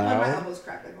just like when my loud? elbows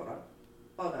cracked. Like, hold on.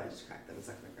 Oh no, I just cracked them. It's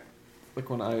not gonna crack. Like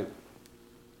when I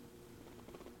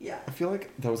Yeah. feel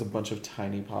like that was a bunch of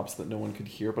tiny pops that no one could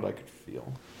hear, but I could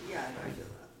feel. Yeah, no, I feel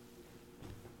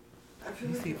that. I feel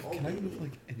Let me like see, an old can I lady. move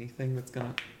like anything that's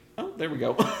gonna... Oh, there we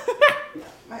go. Yeah,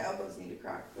 my elbows need to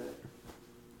crack, but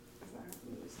it's not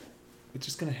happening this day. It's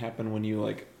just gonna happen when you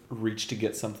like reach to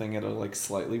get something at a like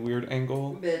slightly weird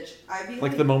angle. Bitch, I'd be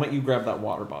Like the moment you grab that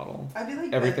water bottle, I'd be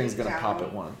like everything's bending gonna pop down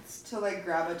at once. to like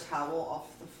grab a towel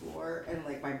off the floor and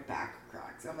like my back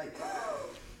cracks. I'm like,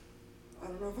 I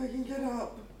don't know if I can get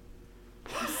up.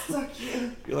 I'm stuck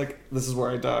here. You're like, this is where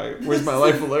I die. Where's my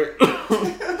life alert?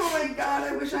 Oh my god,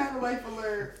 I wish I had a life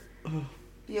alert.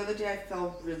 The other day I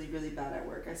felt really, really bad at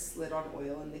work. I slid on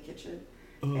oil in the kitchen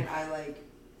and I like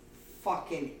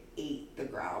fucking ate the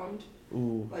ground.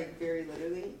 Ooh. Like very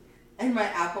literally. And my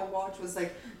Apple Watch was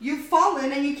like, "You've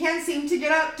fallen and you can't seem to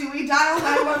get up. Do we dial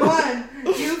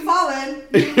 911? You've fallen.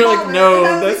 You've You're like, fallen." no, And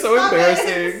I was that's so "Stop embarrassing."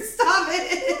 it, stop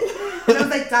it. And I was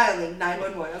like, dialing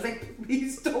 911. I was like,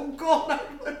 "Please don't call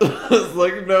 911. I was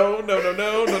like, no.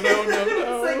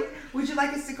 I was like, "Would you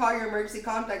like us to call your emergency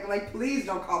contact?" I'm like, "Please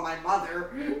don't call my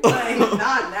mother. Like,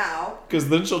 not now." Because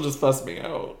then she'll just fuss me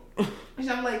out. And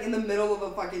I'm like in the middle of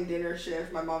a fucking dinner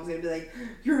shift. My mom's gonna be like,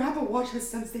 "Your Apple Watch has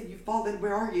sensed that you've fallen.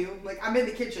 Where are you?" I'm like, "I'm in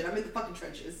the kitchen. I'm in the fucking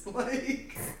trenches."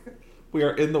 Like, We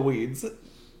are in the weeds.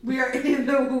 we are in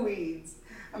the weeds.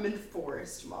 I'm in the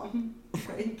forest, Mom.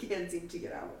 I can't seem to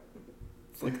get out.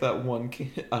 It's like that one,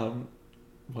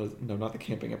 not the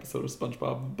camping episode of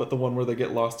SpongeBob, but the one where they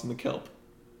get lost in the kelp.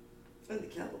 In the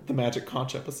kelp. The Magic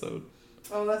Conch episode.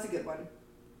 Oh, that's a good one.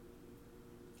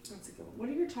 That's a good one. What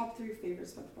are your top 3 favorite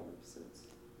SpongeBob episodes?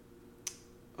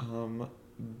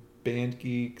 Band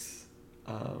Geeks.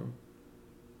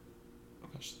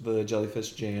 The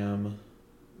Jellyfish Jam.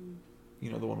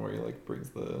 You know, the one where he like brings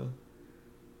the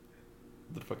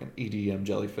fucking EDM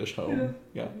jellyfish home.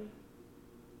 Yeah. Mm-hmm.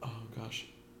 Oh gosh.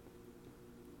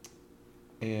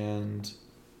 And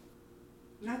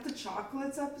Not the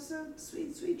chocolates episode?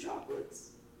 Sweet, sweet chocolates?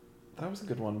 that was a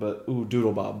good one, but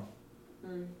Doodle Bob.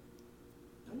 That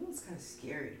one's kind of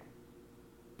scary.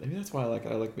 Maybe that's why I like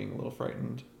it. I like being a little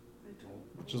frightened. I don't.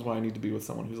 Which is why I need to be with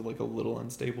someone who's like a little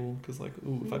unstable, because like,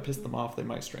 if I piss them off, they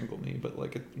might strangle me. But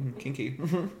like, kinky.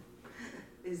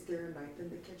 Is there a knife in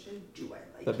the kitchen? Do I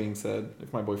like That it? being said,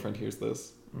 if my boyfriend hears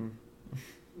this,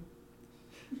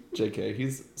 JK,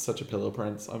 he's such a pillow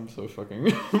prince. I'm so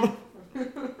fucking.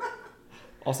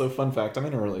 Also, fun fact: I'm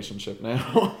in a relationship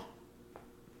now.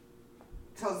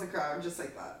 Tells the crowd just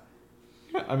like that.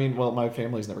 Yeah, I mean, well, my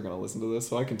family's never gonna listen to this,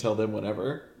 so I can tell them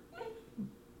whenever.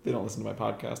 They don't listen to my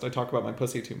podcast. I talk about my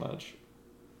pussy too much.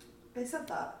 They said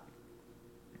that.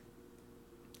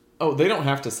 Oh, they don't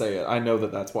have to say it. I know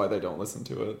that that's why they don't listen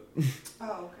to it.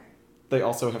 Oh, okay. They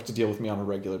also have to deal with me on a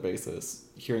regular basis.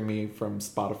 Hearing me from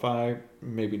Spotify,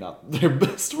 maybe not their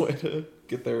best way to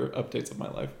get their updates of my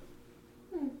life.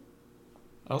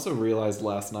 I also realized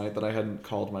last night that I hadn't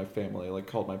called my family, like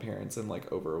called my parents in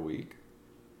like over a week.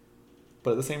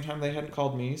 But at the same time, they hadn't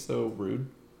called me, so rude.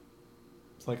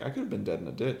 It's like, I could have been dead in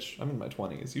a ditch. I'm in my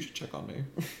 20s. You should check on me.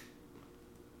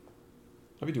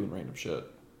 I'll be doing random shit.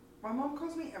 My mom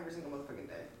calls me every single motherfucking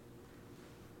day.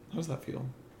 How does that feel?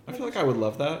 I feel like I would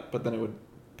love that, but then it would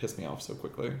piss me off so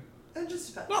quickly. It just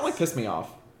depends. Not like piss me off.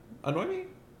 Annoy me?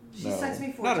 She's No, texted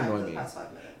me 4 not times annoy in the me. past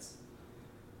 5 minutes.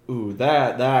 Ooh,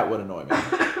 that would annoy me.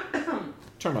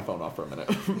 Turn my phone off for a minute.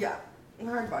 Yeah.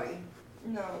 Hard body.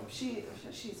 No, she's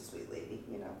a sweet lady,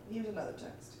 you know. Here's another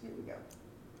text. Here we go.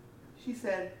 She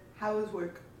said, "How is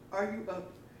work? Are you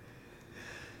up?"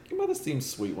 Your mother seems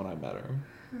sweet when I met her.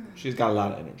 She's got a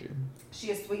lot of energy. She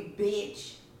a sweet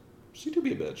bitch. She do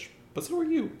be a bitch, but so are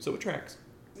you, so it tracks.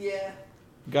 Yeah.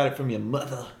 Got it from your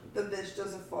mother. The bitch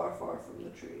doesn't far from the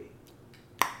tree.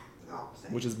 Oh,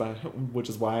 Which is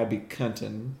why I be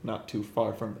cunting not too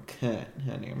far from the cunt,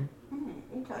 honey.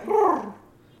 Okay.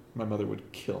 My mother would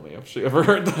kill me if she ever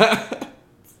heard that.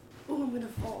 Oh, I'm gonna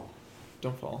fall.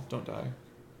 Don't fall, don't die.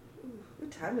 Ooh, what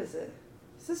time is it?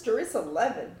 Sister, it's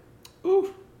 11.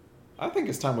 Ooh, I think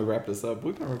it's time we wrap this up.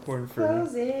 We've been recording for...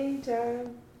 Closing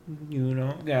time. You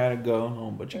don't gotta go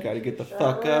home, but you gotta get the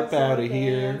fuck up out of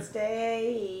here.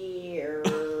 Stay here.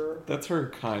 That's her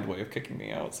kind way of kicking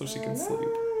me out so she can sleep.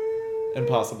 And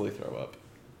possibly throw up.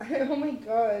 Oh my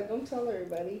god, don't tell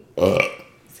everybody.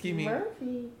 Excuse me.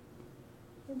 Murphy,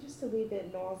 I'm just a wee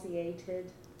bit nauseated.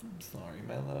 I'm sorry,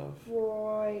 my love.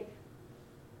 Right.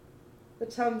 The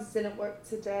Tums didn't work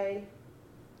today.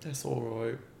 That's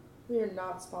alright. We are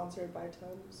not sponsored by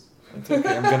Tums. It's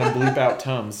okay. I'm gonna bleep out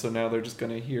Tums, so now they're just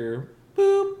gonna hear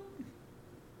boop.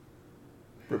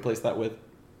 Replace that with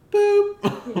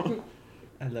boop.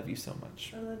 I love you so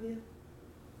much. I love you.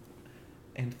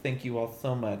 And thank you all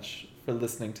so much for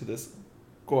listening to this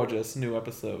gorgeous new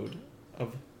episode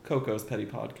of Coco's Petty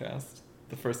Podcast.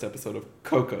 The first episode of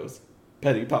Coco's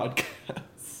Petty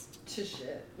Podcast.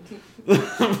 Shit.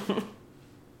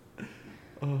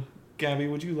 Gabby,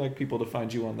 would you like people to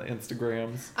find you on the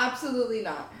Instagrams? Absolutely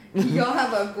not. Y'all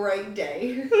have a great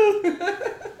day.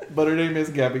 But her name is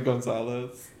Gabby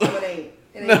Gonzalez. No, it ain't.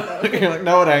 It ain't No, though. you're like,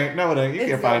 no, it ain't. No, it ain't. You It's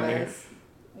can't find me. Gomez.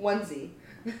 Onesie.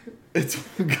 It's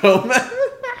Gomez.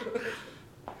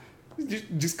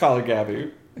 Just call her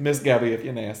Gabby. Miss Gabby if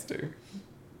you're nasty.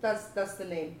 That's the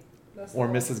name. That's the Or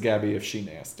one. Mrs. Gabby if she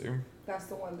nasty. That's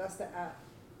the one. That's the app.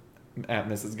 At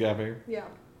Mrs. Gabby. Yeah.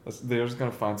 They're just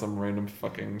gonna find some random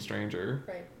fucking stranger.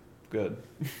 Right. Good.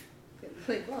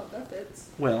 Like, wow, that fits.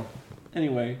 Well,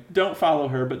 Anyway, don't follow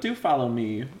her, but do follow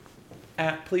me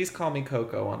at Please Call Me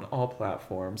Coco on all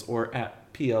platforms, or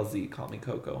at PLZ Call Me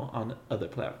Coco on other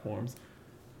platforms.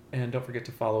 And don't forget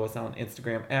to follow us on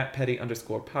Instagram at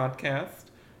petty_podcast.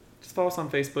 Just follow us on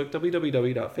Facebook,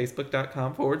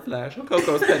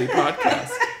 www.facebook.com/Coco's Petty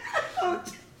Podcast.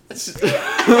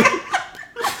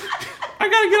 I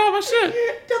gotta get all my shit.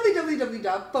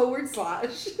 www./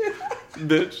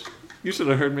 Bitch, you should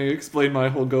have heard me explain my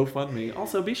whole GoFundMe.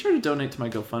 Also, be sure to donate to my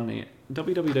GoFundMe.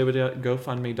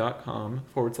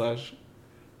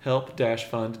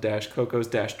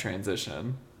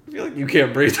 www.gofundme.com/help-fund-Coco's-transition. I feel like you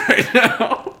can't breathe right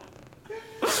now.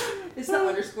 It's the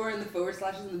underscore and the /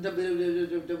 and the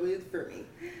www for me.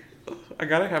 I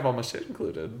gotta have all my shit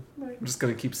included. I'm just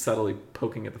gonna keep subtly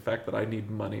poking at the fact that I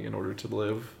need money in order to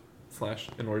live,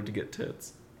 / in order to get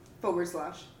tits. /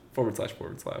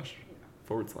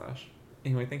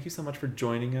 Anyway, thank you so much for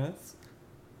joining us.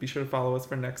 Be sure to follow us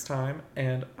for next time,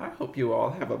 and I hope you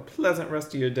all have a pleasant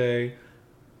rest of your day.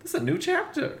 This is a new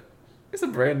chapter. It's a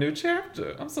brand new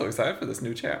chapter. I'm so excited for this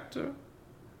new chapter.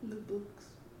 The books.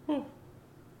 Oh.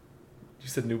 You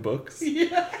said new books?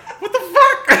 Yeah. What the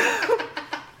fuck?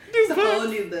 It's a whole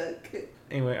new book.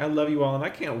 Anyway, I love you all, and I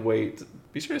can't wait.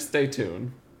 Be sure to stay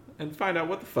tuned and find out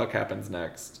what the fuck happens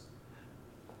next.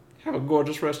 Have a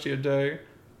gorgeous rest of your day.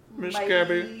 Miss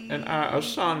Gabby and I are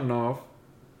signing off.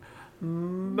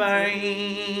 Bye.